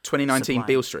 2019 sublime.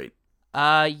 Beale Street?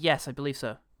 Yes, I believe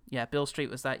so. Yeah, Beale Street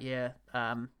was that year.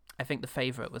 I think The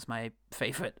Favourite was my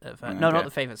favourite of... not The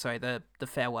Favourite, sorry. The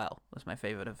Farewell was my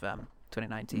favourite of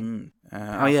 2019.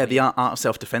 The Art of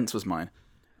Self-Defense was mine.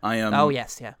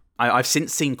 Yes, yeah. I've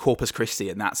since seen Corpus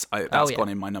Christi, and that's gone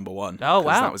in my number 1. Oh,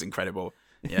 wow. That was incredible.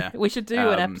 Yeah. We should do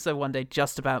an episode one day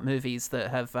just about movies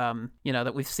that have,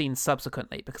 that we've seen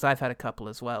subsequently, because I've had a couple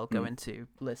as well go into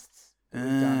lists.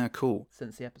 Cool.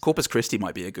 Since the episode. Corpus Christi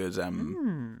might be a good...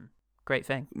 great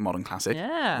thing. Modern classic.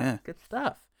 Yeah. Good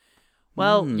stuff.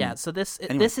 Well, so this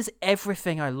is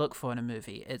everything I look for in a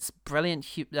movie. It's brilliant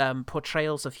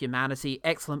portrayals of humanity,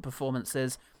 excellent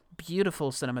performances,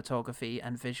 beautiful cinematography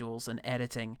and visuals and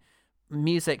editing,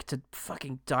 music to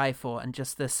fucking die for, and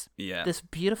just this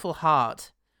beautiful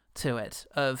heart to it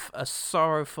of a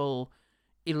sorrowful,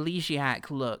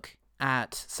 elegiac look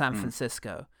at San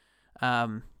Francisco.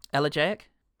 Elegiac?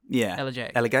 Yeah.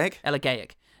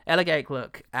 Elegiac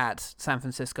look at San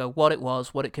Francisco, what it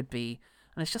was, what it could be.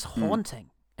 And it's just haunting.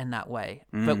 in that way,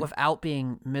 but without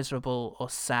being miserable or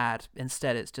sad.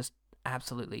 Instead, it's just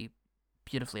absolutely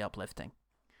beautifully uplifting.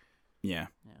 Yeah.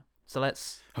 So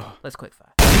let's quick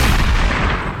fire.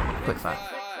 Quick fire.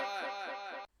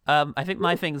 I think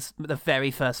my thing's the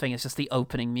very first thing is just the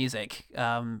opening music,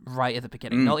 right at the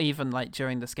beginning. Not even like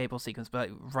during the skateboard sequence, but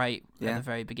like right at the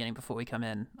very beginning before we come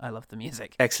in. I love the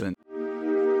music. Excellent.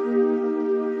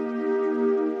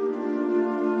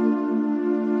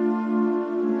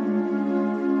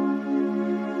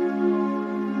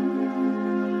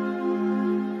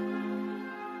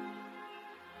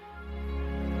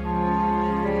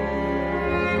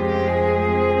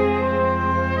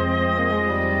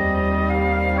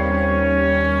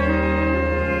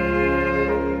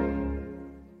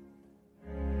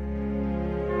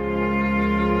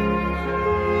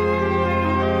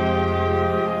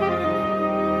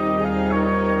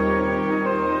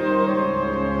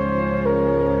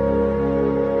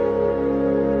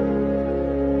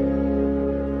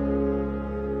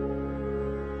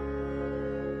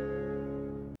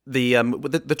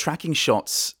 The tracking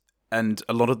shots and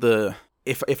a lot of the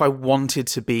if I wanted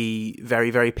to be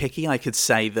very, very picky, I could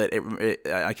say that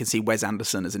I could see Wes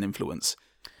Anderson as an influence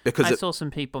because I saw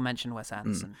some people mention Wes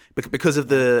Anderson because of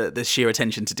the sheer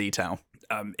attention to detail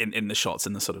in the shots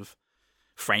and the sort of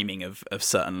framing of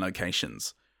certain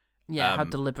locations. Yeah, how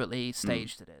deliberately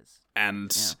staged it is,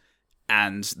 and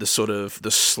the sort of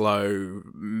the slow,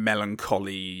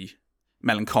 melancholic,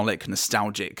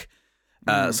 nostalgic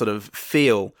sort of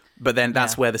feel. But then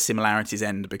that's where the similarities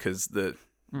end because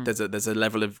there's a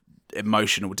level of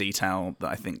emotional detail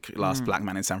that I think Last Black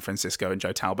Man in San Francisco and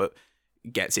Joe Talbot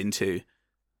gets into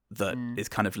that is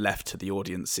kind of left to the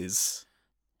audience's.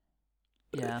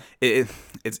 Yeah, it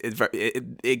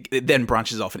then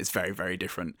branches off and it's very, very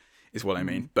different, is what I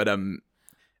mean. But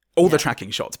all the tracking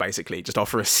shots basically just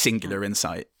offer a singular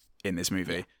insight in this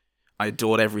movie. I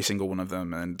adored every single one of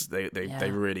them, and they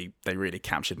really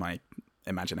captured my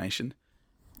imagination.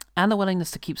 And the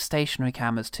willingness to keep stationary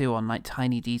cameras too on like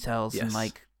tiny details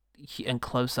and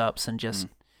close-ups and just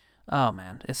oh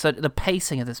man, it's so the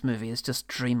pacing of this movie is just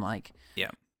dreamlike. Yeah.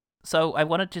 So I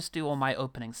want to just do all my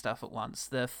opening stuff at once.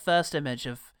 The first image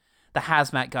of the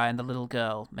hazmat guy and the little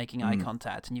girl making eye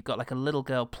contact, and you've got like a little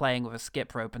girl playing with a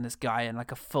skip rope and this guy in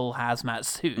like a full hazmat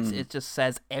suit. It just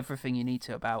says everything you need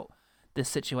to about this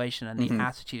situation and the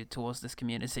attitude towards this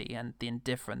community and the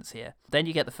indifference here. Then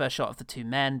you get the first shot of the two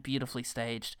men, beautifully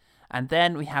staged. And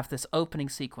then we have this opening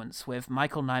sequence with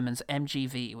Michael Nyman's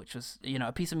MGV, which was,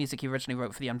 a piece of music he originally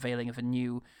wrote for the unveiling of a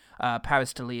new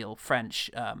Paris to Lille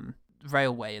French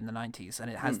railway in the 90s.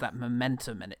 And it has that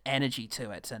momentum and energy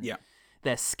to it. And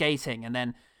they're skating. And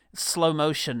then slow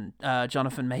motion,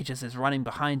 Jonathan Majors is running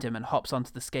behind him and hops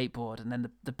onto the skateboard. And then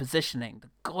the positioning, the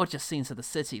gorgeous scenes of the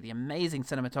city, the amazing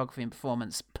cinematography and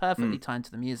performance, perfectly timed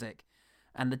to the music.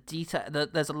 And the detail,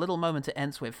 there's a little moment it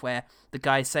ends with where the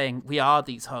guy's saying, "We are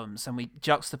these homes," and we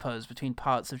juxtapose between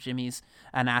parts of Jimmy's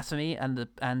anatomy and the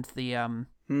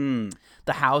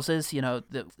houses.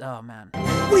 Oh man,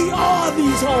 we are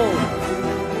these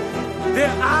homes.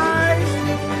 Their eyes,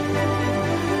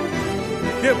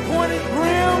 their pointed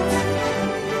brims.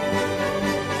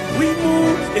 We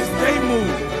move as they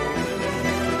move.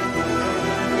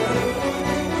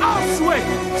 Our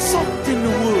sweat soaked in the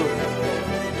wood.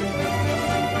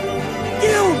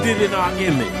 Gilded in our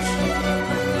image.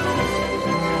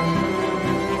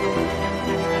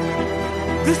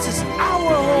 This is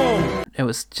our home. It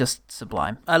was just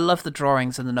sublime. I love the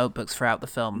drawings and the notebooks throughout the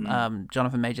film.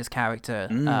 Jonathan Major's character,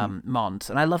 Mont,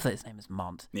 and I love that his name is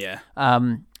Mont. Yeah.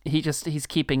 He's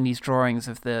keeping these drawings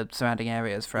of the surrounding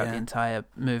areas throughout the entire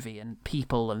movie and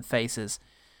people and faces,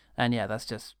 and that's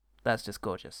just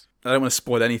gorgeous. I don't want to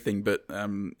spoil anything, but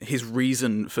his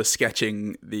reason for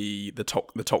sketching the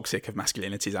toxic of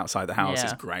masculinities outside the house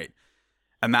is great,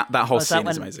 and that whole scene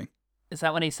is amazing. Is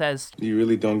that when he says, "You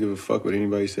really don't give a fuck what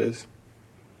anybody says"?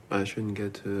 I shouldn't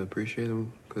get to appreciate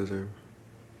them because they're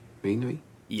mean to me.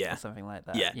 Yeah, or something like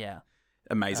that. Yeah.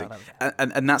 Amazing.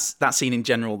 And that's that scene in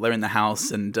general. They're in the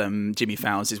house, and Jimmy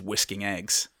Fowles is whisking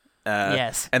eggs.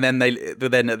 Yes. And then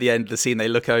then at the end of the scene, they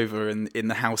look over, and in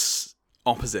the house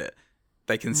opposite,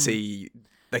 they can see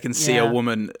a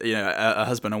woman, a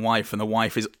husband and wife, and the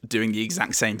wife is doing the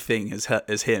exact same thing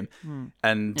as him,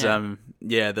 and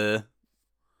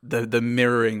the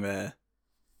mirroring there,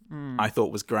 I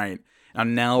thought was great.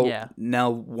 And now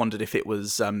wondered if it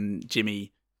was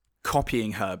Jimmy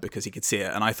copying her because he could see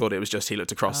it, and I thought it was just he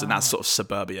looked across, and that's sort of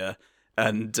suburbia,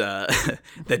 and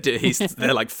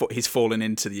he's fallen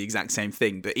into the exact same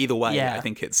thing. But either way, I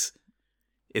think it's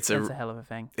a hell of a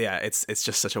thing. Yeah, it's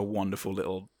just such a wonderful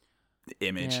little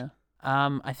image. Yeah.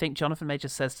 I think Jonathan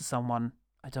Majors says to someone,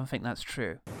 I don't think that's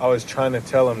true. I was trying to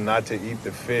tell him not to eat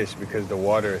the fish because the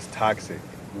water is toxic.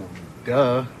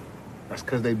 Duh. That's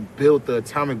because they built the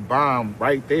atomic bomb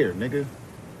right there, nigga.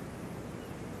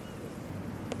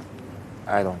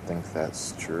 I don't think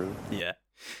that's true.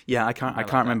 Yeah. I can't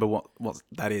remember what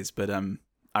that is, but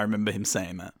I remember him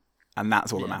saying that, and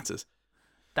that's all that matters.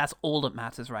 That's all that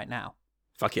matters right now.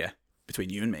 Fuck yeah, between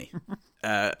you and me.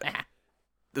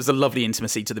 There's a lovely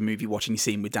intimacy to the movie watching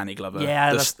scene with Danny Glover.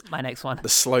 Yeah, that's my next one. The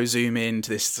slow zoom in to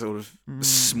this sort of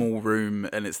small room,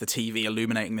 and it's the TV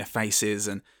illuminating their faces,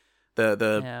 and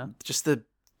just the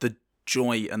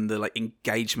joy and the like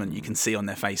engagement you can see on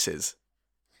their faces.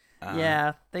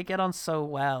 They get on so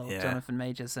well, Jonathan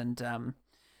Majors and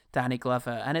Danny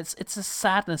Glover, and it's a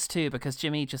sadness too because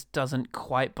Jimmy just doesn't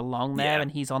quite belong there,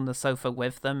 and he's on the sofa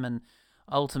with them, and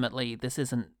ultimately this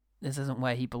isn't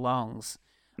where he belongs.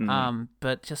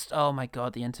 But just, oh my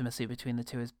God, the intimacy between the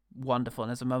two is wonderful. And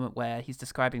there's a moment where he's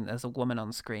describing there's a woman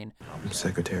on screen. The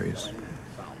secretary is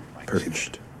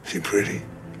perched. She pretty?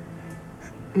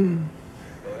 Yeah,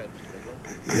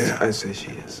 I say she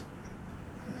is.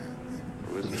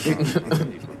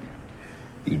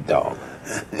 You dog.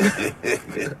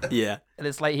 Yeah. And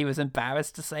it's like he was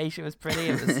embarrassed to say she was pretty.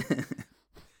 It was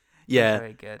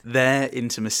very good. Their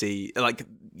intimacy, like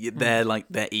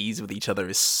their ease with each other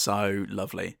is so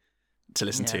lovely to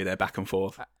listen to. Their back and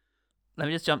forth. Let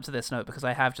me just jump to this note because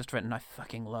I have just written I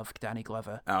fucking love Danny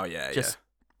Glover. Oh yeah,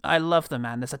 I love the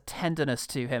man. There's a tenderness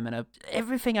to him and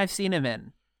everything I've seen him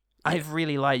in, I've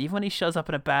really liked. Even when he shows up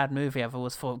in a bad movie, I've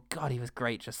always thought, God, he was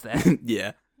great just there.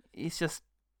 Yeah. He's just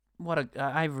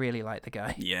I really like the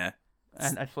guy. Yeah.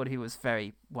 And I thought he was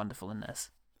very wonderful in this.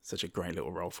 Such a great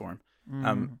little role for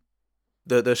him.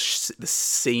 The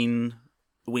scene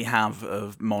we have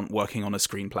of Mont working on a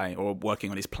screenplay or working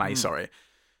on his play.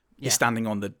 He's standing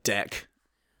on the deck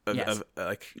of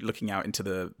like looking out into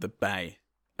the bay,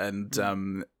 and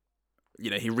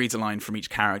he reads a line from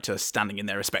each character standing in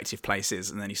their respective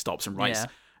places, and then he stops and writes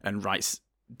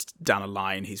down a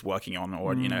line he's working on,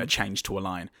 or a change to a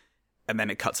line, and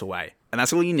then it cuts away, and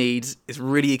that's all you need. It's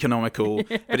really economical,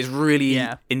 but it's really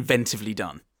inventively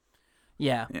done.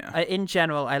 Yeah. In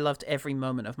general, I loved every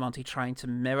moment of Monty trying to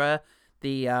mirror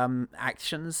the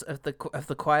actions of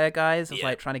the choir guys, of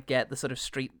like trying to get the sort of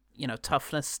street,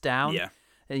 toughness down. Yeah.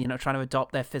 Trying to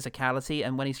adopt their physicality,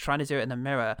 and when he's trying to do it in the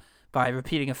mirror by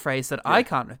repeating a phrase that I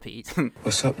can't repeat.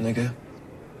 What's up, nigga?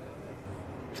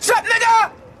 What's up,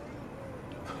 nigga?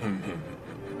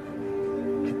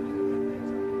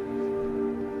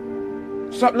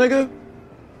 What's up, nigga?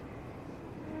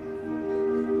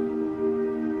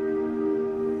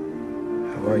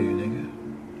 How are you, nigga?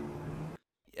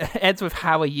 Ends with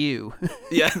 "How are you?"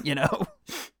 Yeah.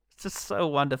 It's just so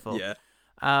wonderful. Yeah.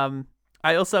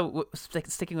 I also,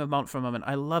 sticking with Mont for a moment,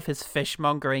 I love his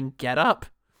fishmongering getup.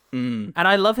 And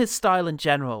I love his style in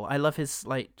general. I love his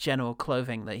general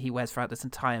clothing that he wears throughout this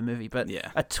entire movie. But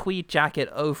a tweed jacket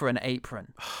over an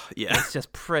apron, it's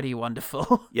just pretty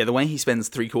wonderful. Yeah, the way he spends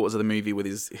 3/4 of the movie with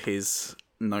his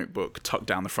notebook tucked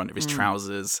down the front of his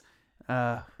trousers.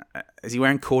 Is he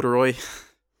wearing corduroy?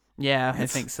 Yeah, I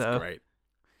think so. Great.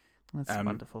 That's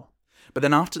wonderful. But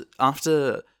then after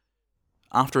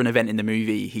an event in the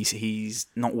movie, he's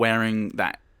not wearing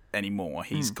that anymore.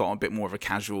 He's got a bit more of a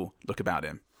casual look about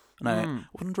him. And I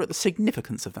wonder at the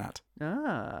significance of that.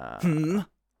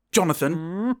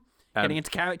 Jonathan. Getting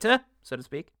into character, so to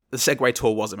speak. The Segway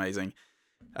tour was amazing.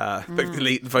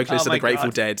 The vocalist of the Grateful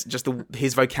Dead, just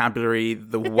his vocabulary,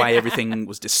 the way everything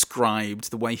was described,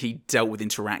 the way he dealt with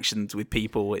interactions with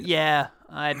people.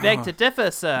 I beg to differ,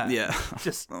 sir. Yeah.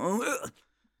 Just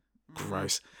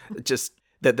gross. Just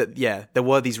there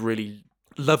were these really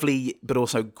lovely but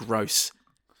also gross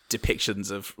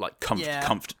depictions of like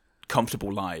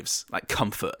comfortable lives, like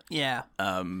comfort.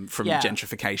 From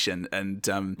gentrification, and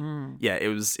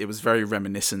it was very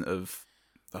reminiscent of.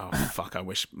 Oh fuck! I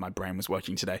wish my brain was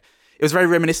working today. It was very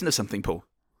reminiscent of something, Paul.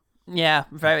 Yeah,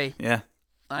 very. Yeah,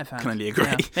 I found. Can only agree.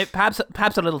 Yeah.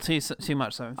 Perhaps a little too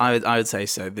much so. I would say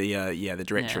so. The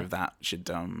director of that should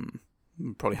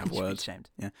probably have words. Be ashamed.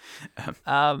 Yeah.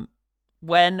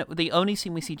 When the only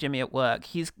scene we see Jimmy at work,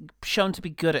 he's shown to be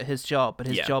good at his job, but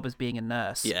his job is being a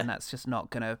nurse, and that's just not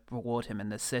going to reward him in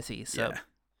this city. So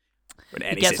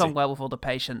he gets on well with all the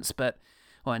patients,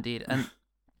 indeed, and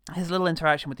his little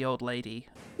interaction with the old lady.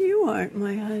 You aren't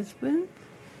my husband.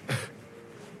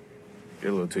 You're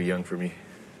a little too young for me.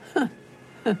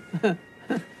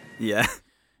 Yeah.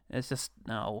 It's just,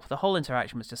 no, the whole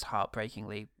interaction was just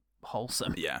heartbreakingly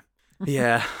wholesome. Yeah.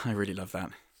 Yeah, I really love that.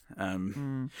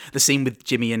 The scene with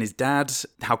Jimmy and his dad,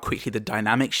 how quickly the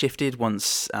dynamic shifted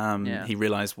once he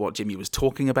realized what Jimmy was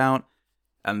talking about,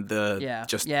 and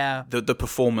the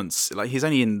performance. Like, he's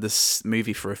only in this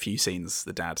movie for a few scenes,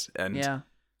 the dad, and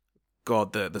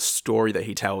God, the story that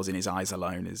he tells in his eyes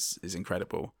alone is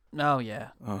incredible. Oh yeah.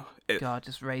 Oh, God,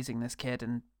 just raising this kid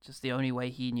and just the only way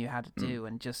he knew how to do,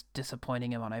 and just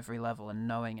disappointing him on every level and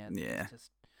knowing it. Yeah.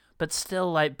 But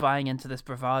still, like, buying into this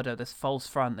bravado, this false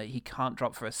front that he can't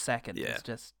drop for a second. Yeah. It's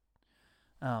just,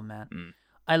 oh man.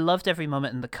 I loved every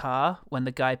moment in the car when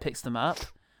the guy picks them up.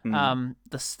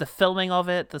 The filming of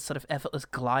it, the sort of effortless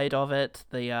glide of it,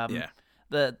 the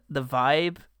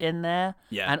vibe in there,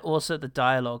 and also the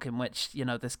dialogue in which, you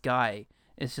know, this guy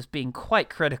is just being quite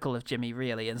critical of Jimmy,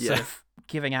 really, and sort of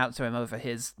giving out to him over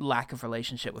his lack of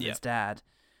relationship with his dad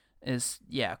is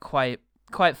quite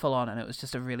full on, and it was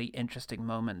just a really interesting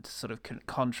moment to sort of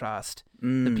contrast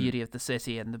the beauty of the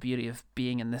city and the beauty of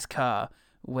being in this car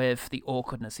with the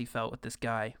awkwardness he felt with this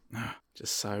guy.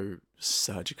 Just so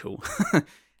surgical.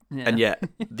 And yet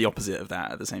the opposite of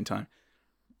that at the same time.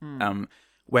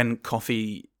 When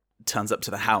Coffee turns up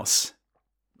to the house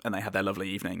and they have their lovely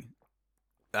evening,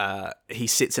 he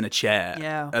sits in a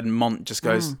chair and Mont just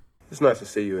goes, "It's nice to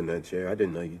see you in that chair. I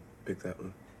didn't know you'd pick that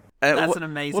one." That's an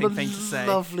amazing thing to say.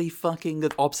 Lovely fucking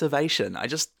observation.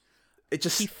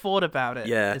 He thought about it.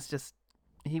 Yeah. It's just,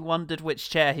 he wondered which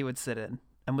chair he would sit in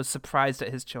and was surprised at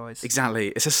his choice. Exactly.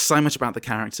 It says so much about the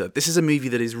character. This is a movie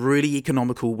that is really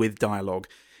economical with dialogue.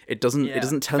 It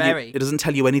doesn't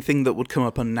tell you anything that would come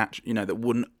up that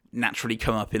wouldn't naturally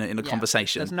come up in a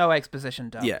conversation. There's no exposition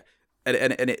done. Yeah.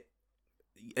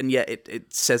 And yet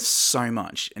it says so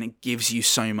much, and it gives you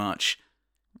so much.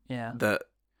 Yeah. That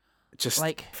just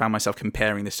found myself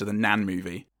comparing this to the Nan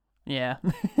movie. Yeah.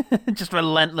 Just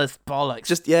relentless bollocks.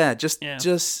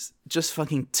 Just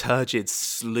fucking turgid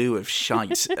slew of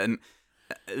shite and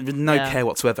with no care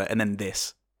whatsoever, and then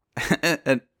this.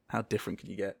 And how different could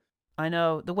you get? I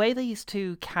know. The way these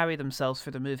two carry themselves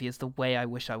through the movie is the way I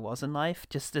wish I was in life.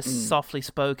 Just this softly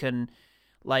spoken,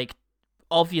 like,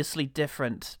 obviously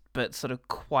different, but sort of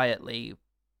quietly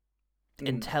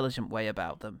intelligent way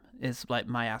about them is, like,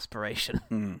 my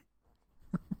aspiration.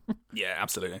 Yeah,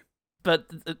 absolutely. But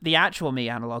the actual me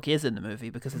analog is in the movie,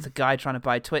 because it's a guy trying to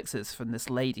buy Twixes from this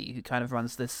lady who kind of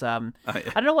runs this, I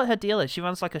don't know what her deal is. She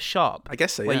runs like a shop. I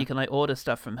guess so, where you can like order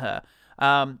stuff from her.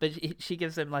 But she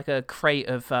gives him like a crate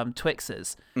of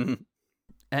Twixes.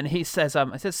 And he says,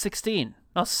 I said 16,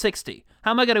 not 60.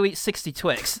 How am I going to eat 60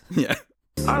 Twix? Yeah.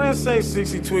 I didn't say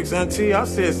 60 Twix, Auntie. I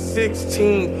said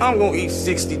 16. I'm going to eat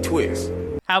 60 Twix.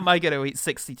 How am I going to eat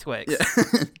 60 Twix?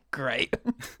 Yeah. Great.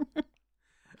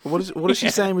 What does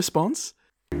she say in response?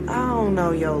 I don't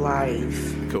know your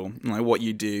life. Cool. Like, what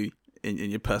you do in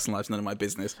your personal life's none of my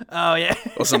business. Oh, yeah.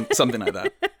 Or something like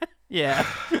that. Yeah.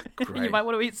 Great. You might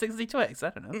want to eat 60 Twix. I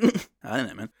don't know. I don't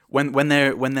know, man. When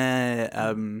they're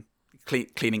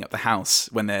cleaning up the house,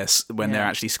 when they're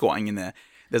actually squatting in there,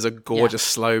 there's a gorgeous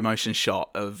slow motion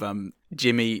shot of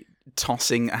Jimmy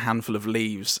tossing a handful of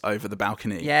leaves over the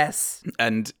balcony. Yes.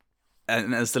 And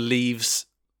as the leaves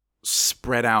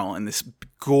spread out in this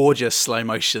gorgeous slow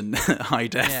motion high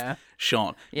def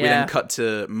shot, we then cut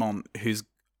to Mont, whose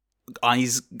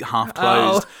eyes half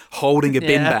closed, holding a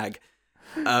bin bag.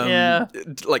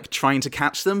 Like trying to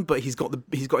catch them, but he's got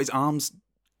his arms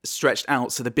stretched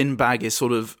out, so the bin bag is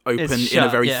sort of open in a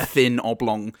very thin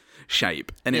oblong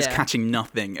shape, and it's catching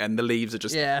nothing, and the leaves are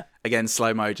just again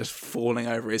slow mo just falling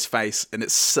over his face, and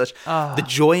it's such the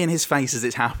joy in his face as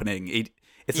it's happening.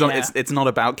 It's not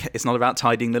about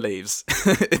tidying the leaves.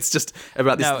 It's just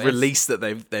about this release that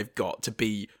they've got to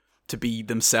be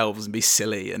themselves and be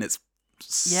silly, and it's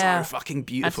so fucking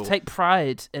beautiful. And to take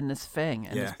pride in this thing,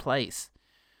 in this place.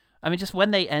 I mean, just when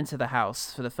they enter the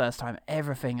house for the first time,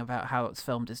 everything about how it's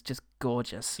filmed is just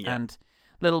gorgeous. Yeah. And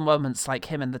little moments like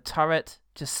him in the turret,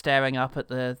 just staring up at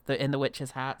the in the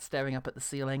witch's hat, staring up at the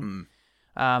ceiling.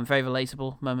 Very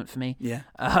relatable moment for me. Yeah.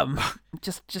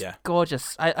 Just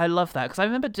gorgeous. I love that, because I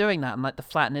remember doing that in like the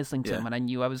flat in Islington when I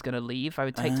knew I was going to leave. I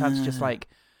would take time to just like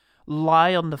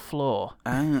lie on the floor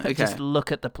and just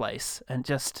look at the place and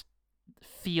just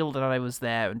feel that I was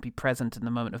there and be present in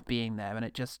the moment of being there, and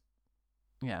it just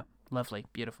lovely,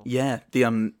 beautiful. Yeah, the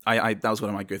that was one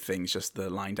of my good things, just the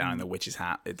lying down in the witch's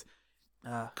hat.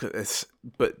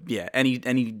 But yeah,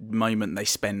 any moment they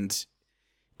spend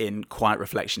in quiet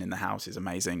reflection in the house is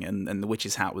amazing, and the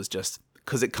witch's hat was just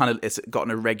because it's got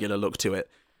an irregular look to it.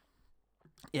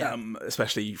 Yeah,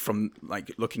 especially from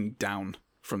like looking down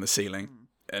from the ceiling,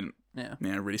 and it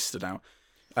really stood out.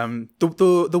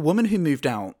 The woman who moved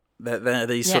out, they're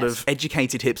these sort of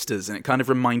educated hipsters, and it kind of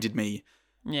reminded me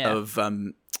of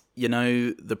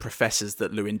the professors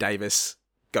that Llewyn Davis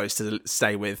goes to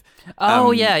stay with.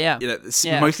 Oh, yeah.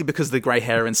 Mostly because of the grey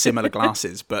hair and similar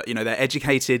glasses, but they're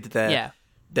educated.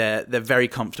 They're very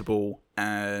comfortable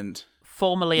and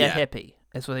formerly a hippie.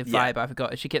 Is what the vibe I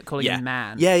forgot. She kept calling him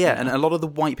man. Yeah, and a lot of the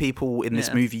white people in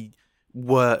this movie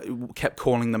kept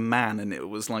calling them man, and it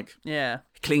was like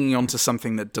clinging on to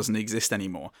something that doesn't exist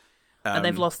anymore. And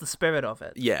they've lost the spirit of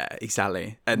it. Yeah,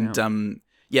 exactly. And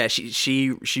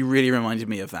she really reminded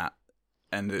me of that,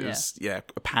 and it was a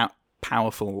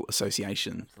powerful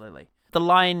association. Absolutely. The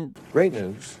line Great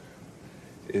news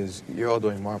is you're all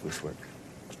doing marvelous work.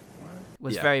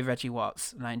 Was very Reggie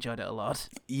Watts, and I enjoyed it a lot.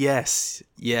 Yes,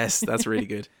 that's really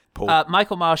good. Paul.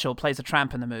 Michael Marshall plays a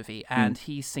tramp in the movie, and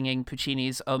he's singing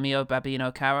Puccini's O mio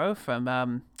babbino caro from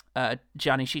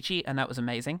Gianni Schicchi, and that was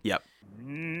amazing. Yep.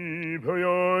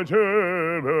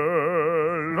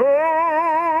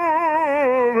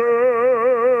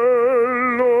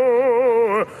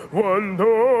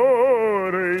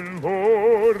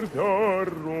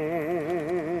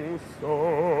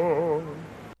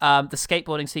 The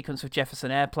skateboarding sequence with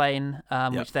Jefferson Airplane,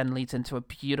 which then leads into a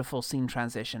beautiful scene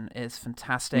transition, is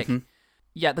fantastic. Mm-hmm.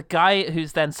 Yeah, the guy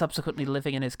who's then subsequently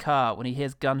living in his car when he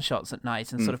hears gunshots at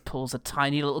night and sort of pulls a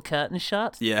tiny little curtain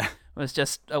shut was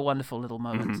just a wonderful little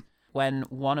moment. Mm-hmm. When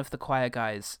one of the choir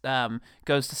guys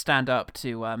goes to stand up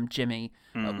to Jimmy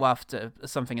after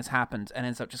something has happened and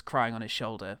ends up just crying on his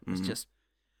shoulder. It was just,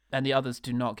 and the others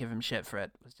do not give him shit for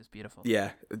it. It was just beautiful.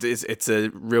 Yeah, it's a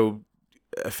real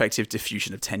effective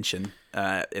diffusion of tension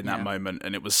in that moment,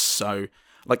 and it was so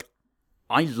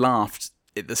I laughed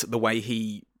at the way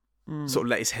he sort of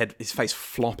let his face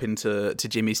flop into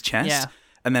Jimmy's chest,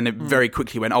 and then it very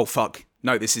quickly went, oh fuck,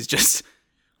 no, this is just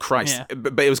Christ.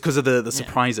 But it was because of the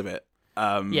surprise of it,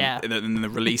 and the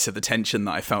release of the tension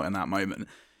that I felt in that moment.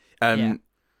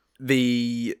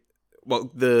 The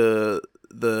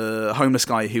homeless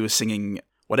guy who was singing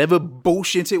whatever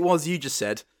bullshit it was you just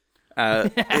said.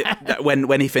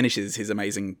 When he finishes his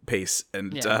amazing piece,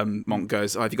 and Monk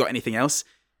goes, "Oh, have you got anything else?"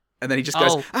 And then he just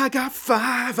goes, "I got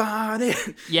 5 on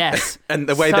it." Yes, and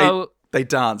the way they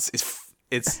dance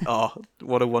it's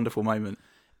what a wonderful moment.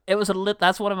 It was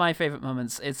that's one of my favorite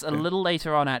moments. It's a little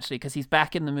later on actually, because he's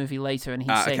back in the movie later and he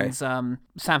sings "San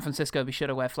Francisco, be sure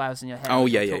to wear flowers in your hair." Oh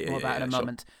We'll talk more about in a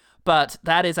moment. But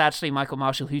that is actually Michael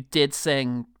Marshall who did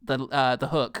sing the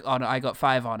hook on "I Got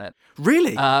 5 on It."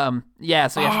 Really? Yeah,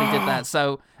 so he actually did that.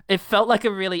 So it felt like a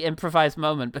really improvised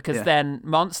moment because then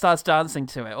Mont starts dancing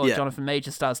to it, or Jonathan Major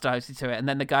starts dancing to it, and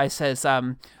then the guy says,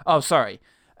 "Oh, sorry,"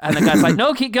 and the guy's like,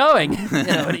 "No, keep going."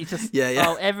 And he just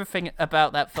everything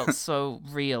about that felt so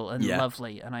real and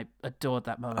lovely, and I adored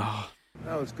that moment. Oh,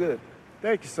 that was good.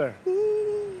 Thank you, sir.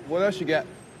 What else you got?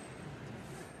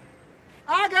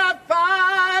 I got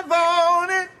 5 on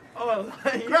it. Oh,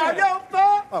 grab your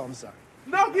phone. Oh, I'm sorry.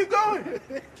 No, keep going.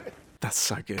 That's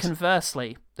so good.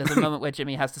 Conversely, there's a moment where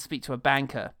Jimmy has to speak to a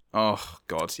banker. Oh,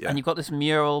 God, yeah. And you've got this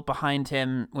mural behind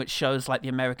him which shows like the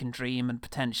American dream and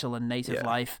potential and native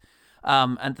life.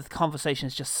 And the conversation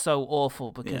is just so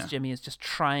awful because Jimmy is just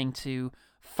trying to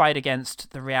fight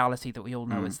against the reality that we all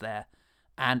know is there.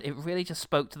 And it really just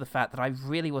spoke to the fact that I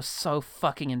really was so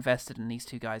fucking invested in these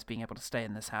two guys being able to stay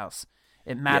in this house.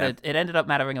 It mattered. It ended up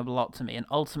mattering a lot to me, and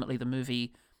ultimately the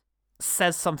movie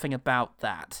says something about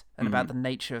that and about the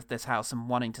nature of this house and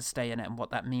wanting to stay in it and what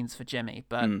that means for Jimmy.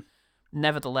 But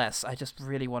nevertheless, I just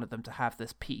really wanted them to have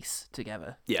this peace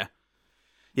together. Yeah,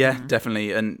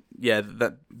 definitely, and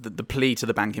that the plea to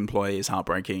the bank employee is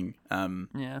heartbreaking.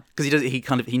 Because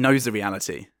he knows the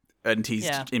reality and he's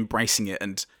embracing it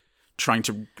and trying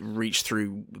to reach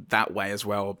through that way as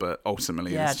well. But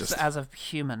ultimately, it's just as a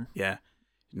human. Yeah.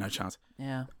 No chance.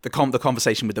 Yeah. The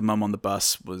conversation with the mum on the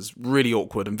bus was really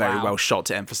awkward and very well shot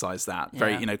to emphasize that.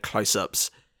 Very,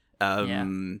 close-ups.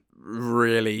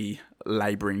 Really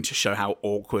labouring to show how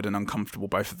awkward and uncomfortable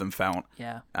both of them felt.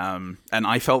 Yeah. And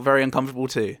I felt very uncomfortable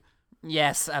too.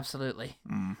 Yes, absolutely.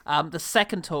 The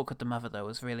second talk with the mother, though,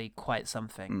 was really quite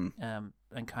something,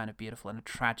 and kind of beautiful in a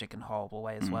tragic and horrible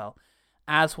way as well.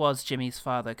 As was Jimmy's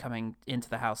father coming into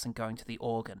the house and going to the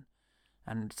organ.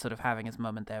 And sort of having his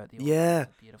moment there at the organ. Yeah.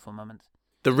 Beautiful moment.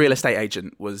 The real estate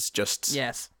agent was just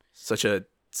such a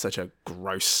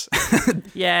gross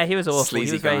yeah, he was awful. Sleazy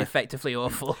he was very guy. Effectively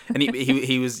awful. And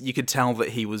he was, you could tell that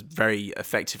he was very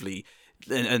effectively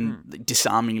and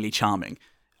disarmingly charming.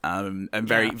 And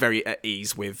very at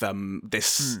ease with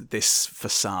this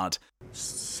facade.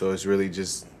 So it's really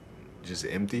just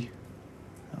empty?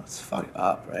 No, it's fucked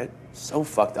up, right? So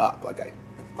fucked up. It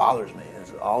bothers me.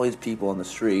 There's all these people on the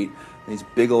street, and these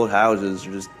big old houses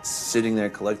are just sitting there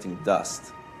collecting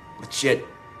dust. But shit,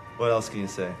 what else can you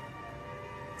say?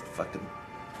 fucking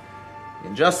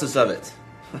injustice of it.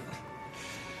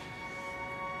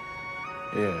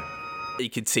 Yeah. You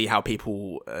could see how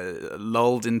people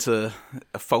lulled into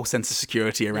a false sense of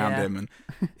security around him, and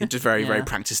he just very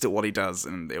practiced at what he does,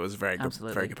 and it was very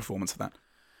good performance for that.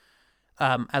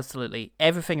 Absolutely.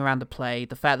 Everything around the play,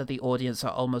 the fact that the audience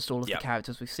are almost all of the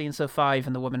characters we've seen so far,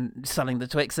 even the woman selling the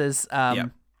Twixes.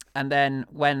 And then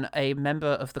when a member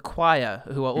of the choir,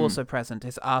 who are also present,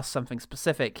 is asked something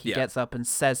specific, he gets up and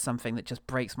says something that just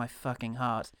breaks my fucking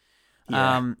heart.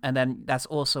 And then that's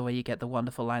also where you get the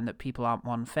wonderful line that people aren't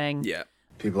one thing. Yeah.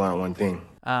 People aren't one thing.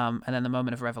 And then the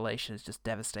moment of revelation is just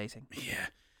devastating. Yeah.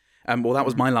 Well, that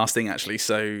was my last thing, actually,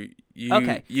 so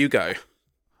you go.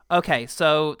 Okay,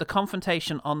 so the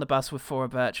confrontation on the bus with Thora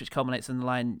Birch, which culminates in the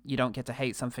line, "You don't get to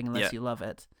hate something unless you love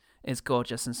it," is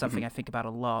gorgeous and something I think about a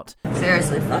lot.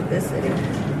 Seriously, fuck this city.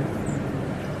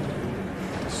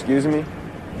 Excuse me?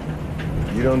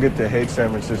 You don't get to hate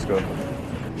San Francisco.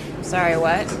 Sorry,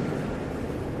 what?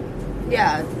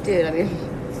 Yeah, dude, I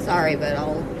mean, sorry, but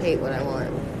I'll hate what I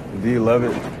want. Do you love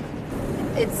it?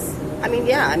 I'm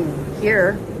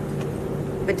here.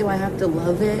 But do I have to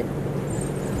love it?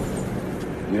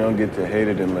 You don't get to hate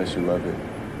it unless you love it.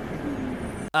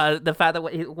 The fact that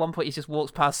at one point he just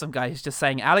walks past some guy who's just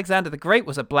saying Alexander the Great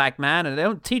was a black man, and they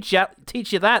don't teach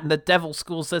you that in the devil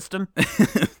school system.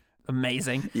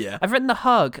 Amazing. Yeah. I've written the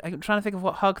hug. I'm trying to think of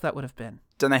what hug that would have been.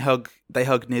 Don't they hug? They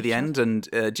hug near the end, and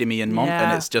Jimmy and Mont,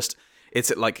 and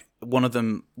it's like one of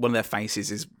their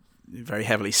faces is very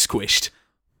heavily squished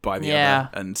by the other,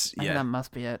 and I think that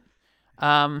must be it.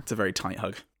 It's a very tight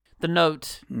hug. The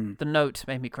note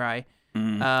made me cry.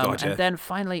 Gotcha. And then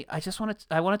finally, I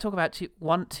want to talk about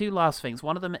two last things.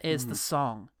 One of them is the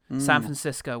song "San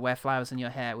Francisco, Wear Flowers in Your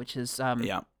Hair," which is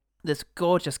this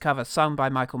gorgeous cover sung by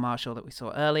Michael Marshall that we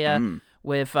saw earlier,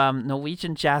 with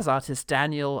Norwegian jazz artist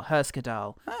Daniel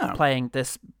Herskedal playing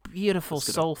this beautiful,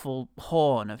 soulful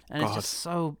horn, and it's just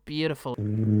so beautiful.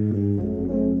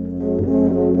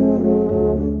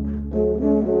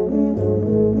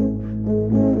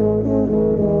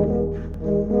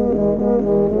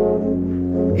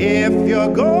 If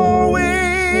you're going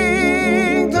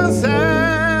to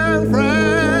San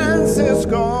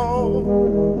Francisco,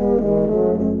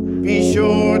 be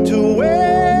sure to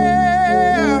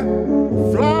wear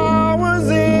flowers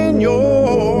in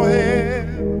your hair.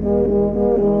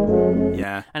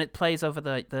 Yeah. And it plays over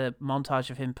the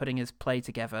montage of him putting his play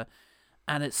together,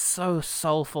 and it's so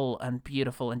soulful and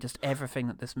beautiful, and just everything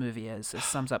that this movie is. It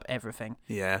sums up everything.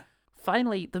 Yeah.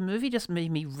 Finally, the movie just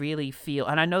made me really feel,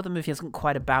 and I know the movie isn't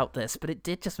quite about this, but it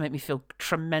did just make me feel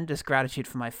tremendous gratitude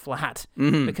for my flat,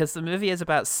 because the movie is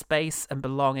about space and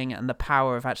belonging and the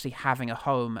power of actually having a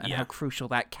home, and how crucial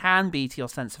that can be to your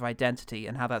sense of identity,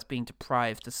 and how that's being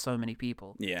deprived to so many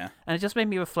people. Yeah. And it just made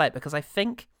me reflect, because I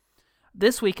think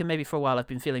this week, and maybe for a while, I've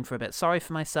been feeling for a bit sorry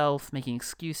for myself, making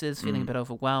excuses, feeling a bit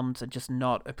overwhelmed, and just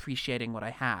not appreciating what I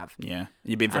have. Yeah.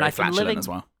 You've been very flatulent as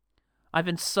well. I've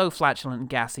been so flatulent and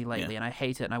gassy lately, and I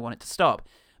hate it, and I want it to stop.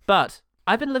 But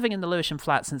I've been living in the Lewisham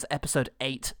flat since episode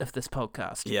 8 of this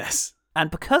podcast. Yes. And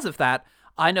because of that,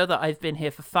 I know that I've been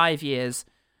here for 5 years,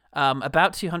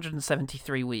 about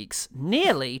 273 weeks,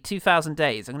 nearly 2,000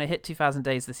 days. I'm going to hit 2,000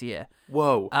 days this year.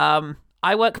 Whoa.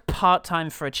 I work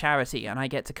part-time for a charity, and I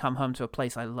get to come home to a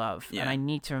place I love. And I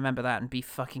need to remember that and be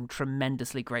fucking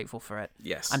tremendously grateful for it.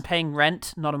 Yes. I'm paying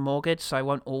rent, not a mortgage, so I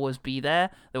won't always be there.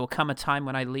 There will come a time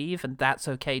when I leave, and that's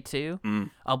okay too.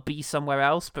 I'll be somewhere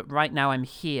else, but right now I'm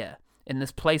here, in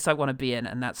this place I want to be in,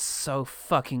 and that's so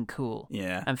fucking cool.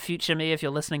 Yeah. And future me, if you're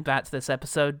listening back to this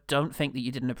episode, don't think that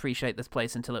you didn't appreciate this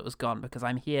place until it was gone, because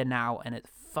I'm here now, and it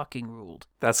fucking ruled.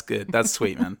 That's good. That's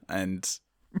sweet, man. And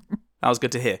that was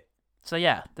good to hear. So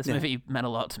yeah, this movie meant a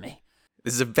lot to me.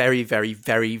 This is a very, very,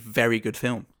 very, very good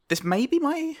film. This may be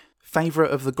my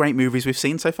favourite of the great movies we've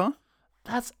seen so far.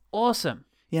 That's awesome.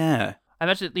 Yeah. I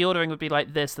imagine the ordering would be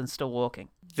like this, then Still Walking.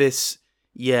 This,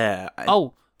 yeah.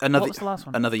 What was the last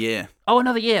one? Another Year. Oh,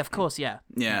 Another Year, of course, yeah.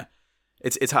 Yeah.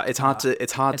 It's hard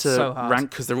to so hard.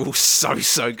 rank because they're all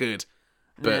so good.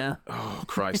 But oh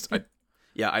Christ, I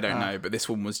don't know. But this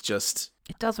one was just.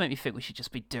 It does make me think we should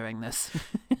just be doing this.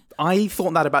 I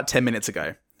thought that about 10 minutes ago.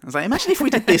 I was like, imagine if we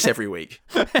did this every week.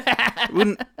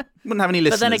 wouldn't have any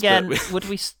listeners. But then again,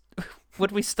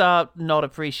 would we start not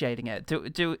appreciating it?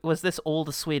 Was this all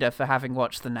the sweeter for having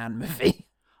watched the Nan movie?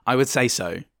 I would say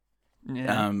so.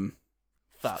 Yeah.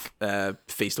 Fuck.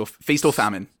 Feast or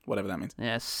famine, whatever that means.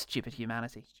 Yeah, stupid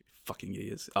humanity. Fucking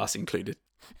idiots, us included.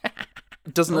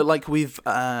 Doesn't look like we've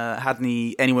had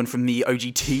anyone from the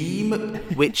OG team,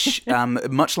 which,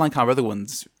 much like our other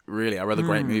ones, really, our other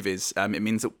great movies, it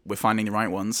means that we're finding the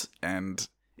right ones, and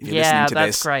If you're listening to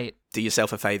that's this, great. do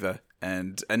yourself a favor.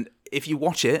 And if you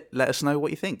watch it, let us know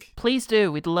what you think. Please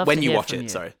do. We'd love when to you hear watch from it, you.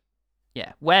 sorry.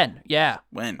 Yeah. When? Yeah.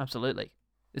 When? Absolutely.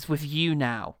 It's with you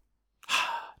now.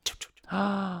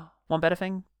 One better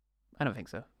thing? I don't think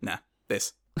so. Nah,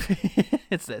 this.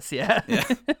 It's this, yeah. Yeah.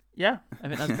 Yeah, I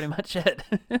think that's pretty much it.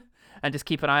 And just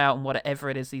keep an eye out on whatever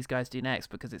it is these guys do next,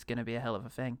 because it's going to be a hell of a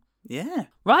thing. Yeah.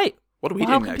 Right. What are we Well,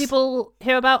 doing how can next? people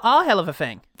hear about our hell of a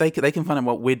thing? They can find out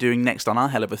what we're doing next on our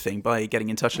hell of a thing by getting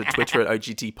in touch at Twitter at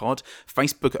OGTPod,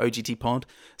 Facebook at OGTPod,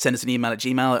 send us an email at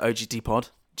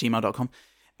gmail@ogtpod@gmail.com.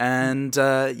 And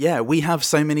we have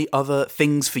so many other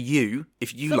things for you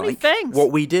if you So many like things.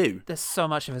 what we do. There's so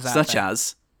much of us out Such there.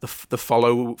 as the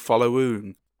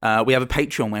follow-oon. We have a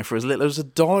Patreon where for as little as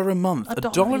 $1 a month, a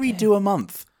 $1 a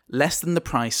month, less than the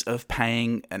price of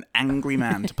paying an angry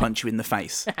man to punch you in the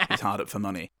face is hard up for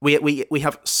money. We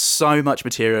have so much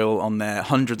material on there,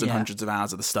 hundreds and hundreds of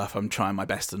hours of the stuff. I'm trying my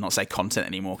best to not say content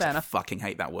anymore because I fucking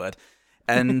hate that word.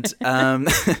 And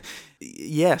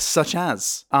yes, such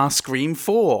as our Scream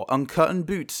 4 Uncut and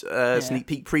Boot sneak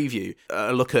peek preview,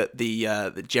 a look at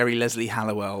the Jerry Leslie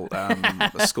Halliwell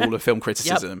School of Film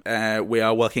Criticism. We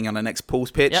are working on our next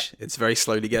Paul's pitch. Yep. It's very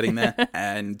slowly getting there.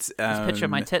 And There's a picture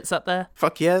of my tits up there.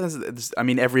 Fuck yeah! There's, I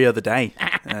mean, every other day.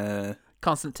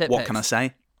 Constant tit What pics. can I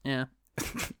say? Yeah.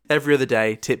 Every other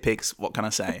day, tit pics. What can I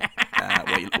say?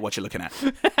 What you're looking at.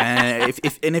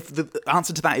 If the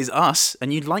answer to that is us,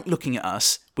 and you'd like looking at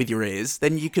us with your ears,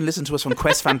 then you can listen to us on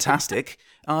Quest Fantastic,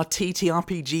 our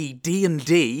TTRPG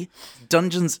D&D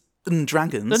Dungeons and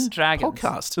Dragons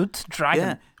podcast.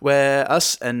 Yeah, where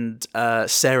us and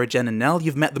Sarah, Jen, and Nell,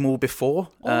 you've met them all before,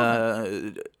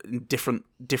 in different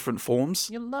forms.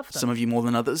 You love them. Some of you more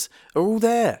than others are all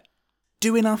there,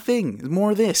 doing our thing.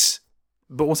 More of this,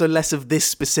 but also less of this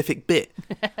specific bit.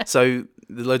 So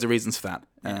there's loads of reasons for that.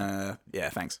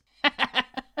 Thanks.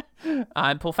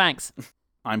 I'm Paul Thanks.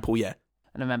 I'm Paul, yeah.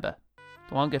 And remember,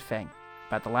 the one good thing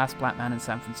about The Last Black Man in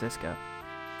San Francisco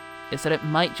is that it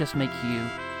might just make you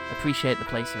appreciate the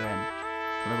place you're in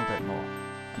a little bit more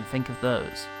and think of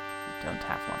those who don't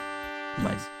have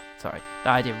one. Sorry, the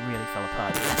idea really fell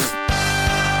apart.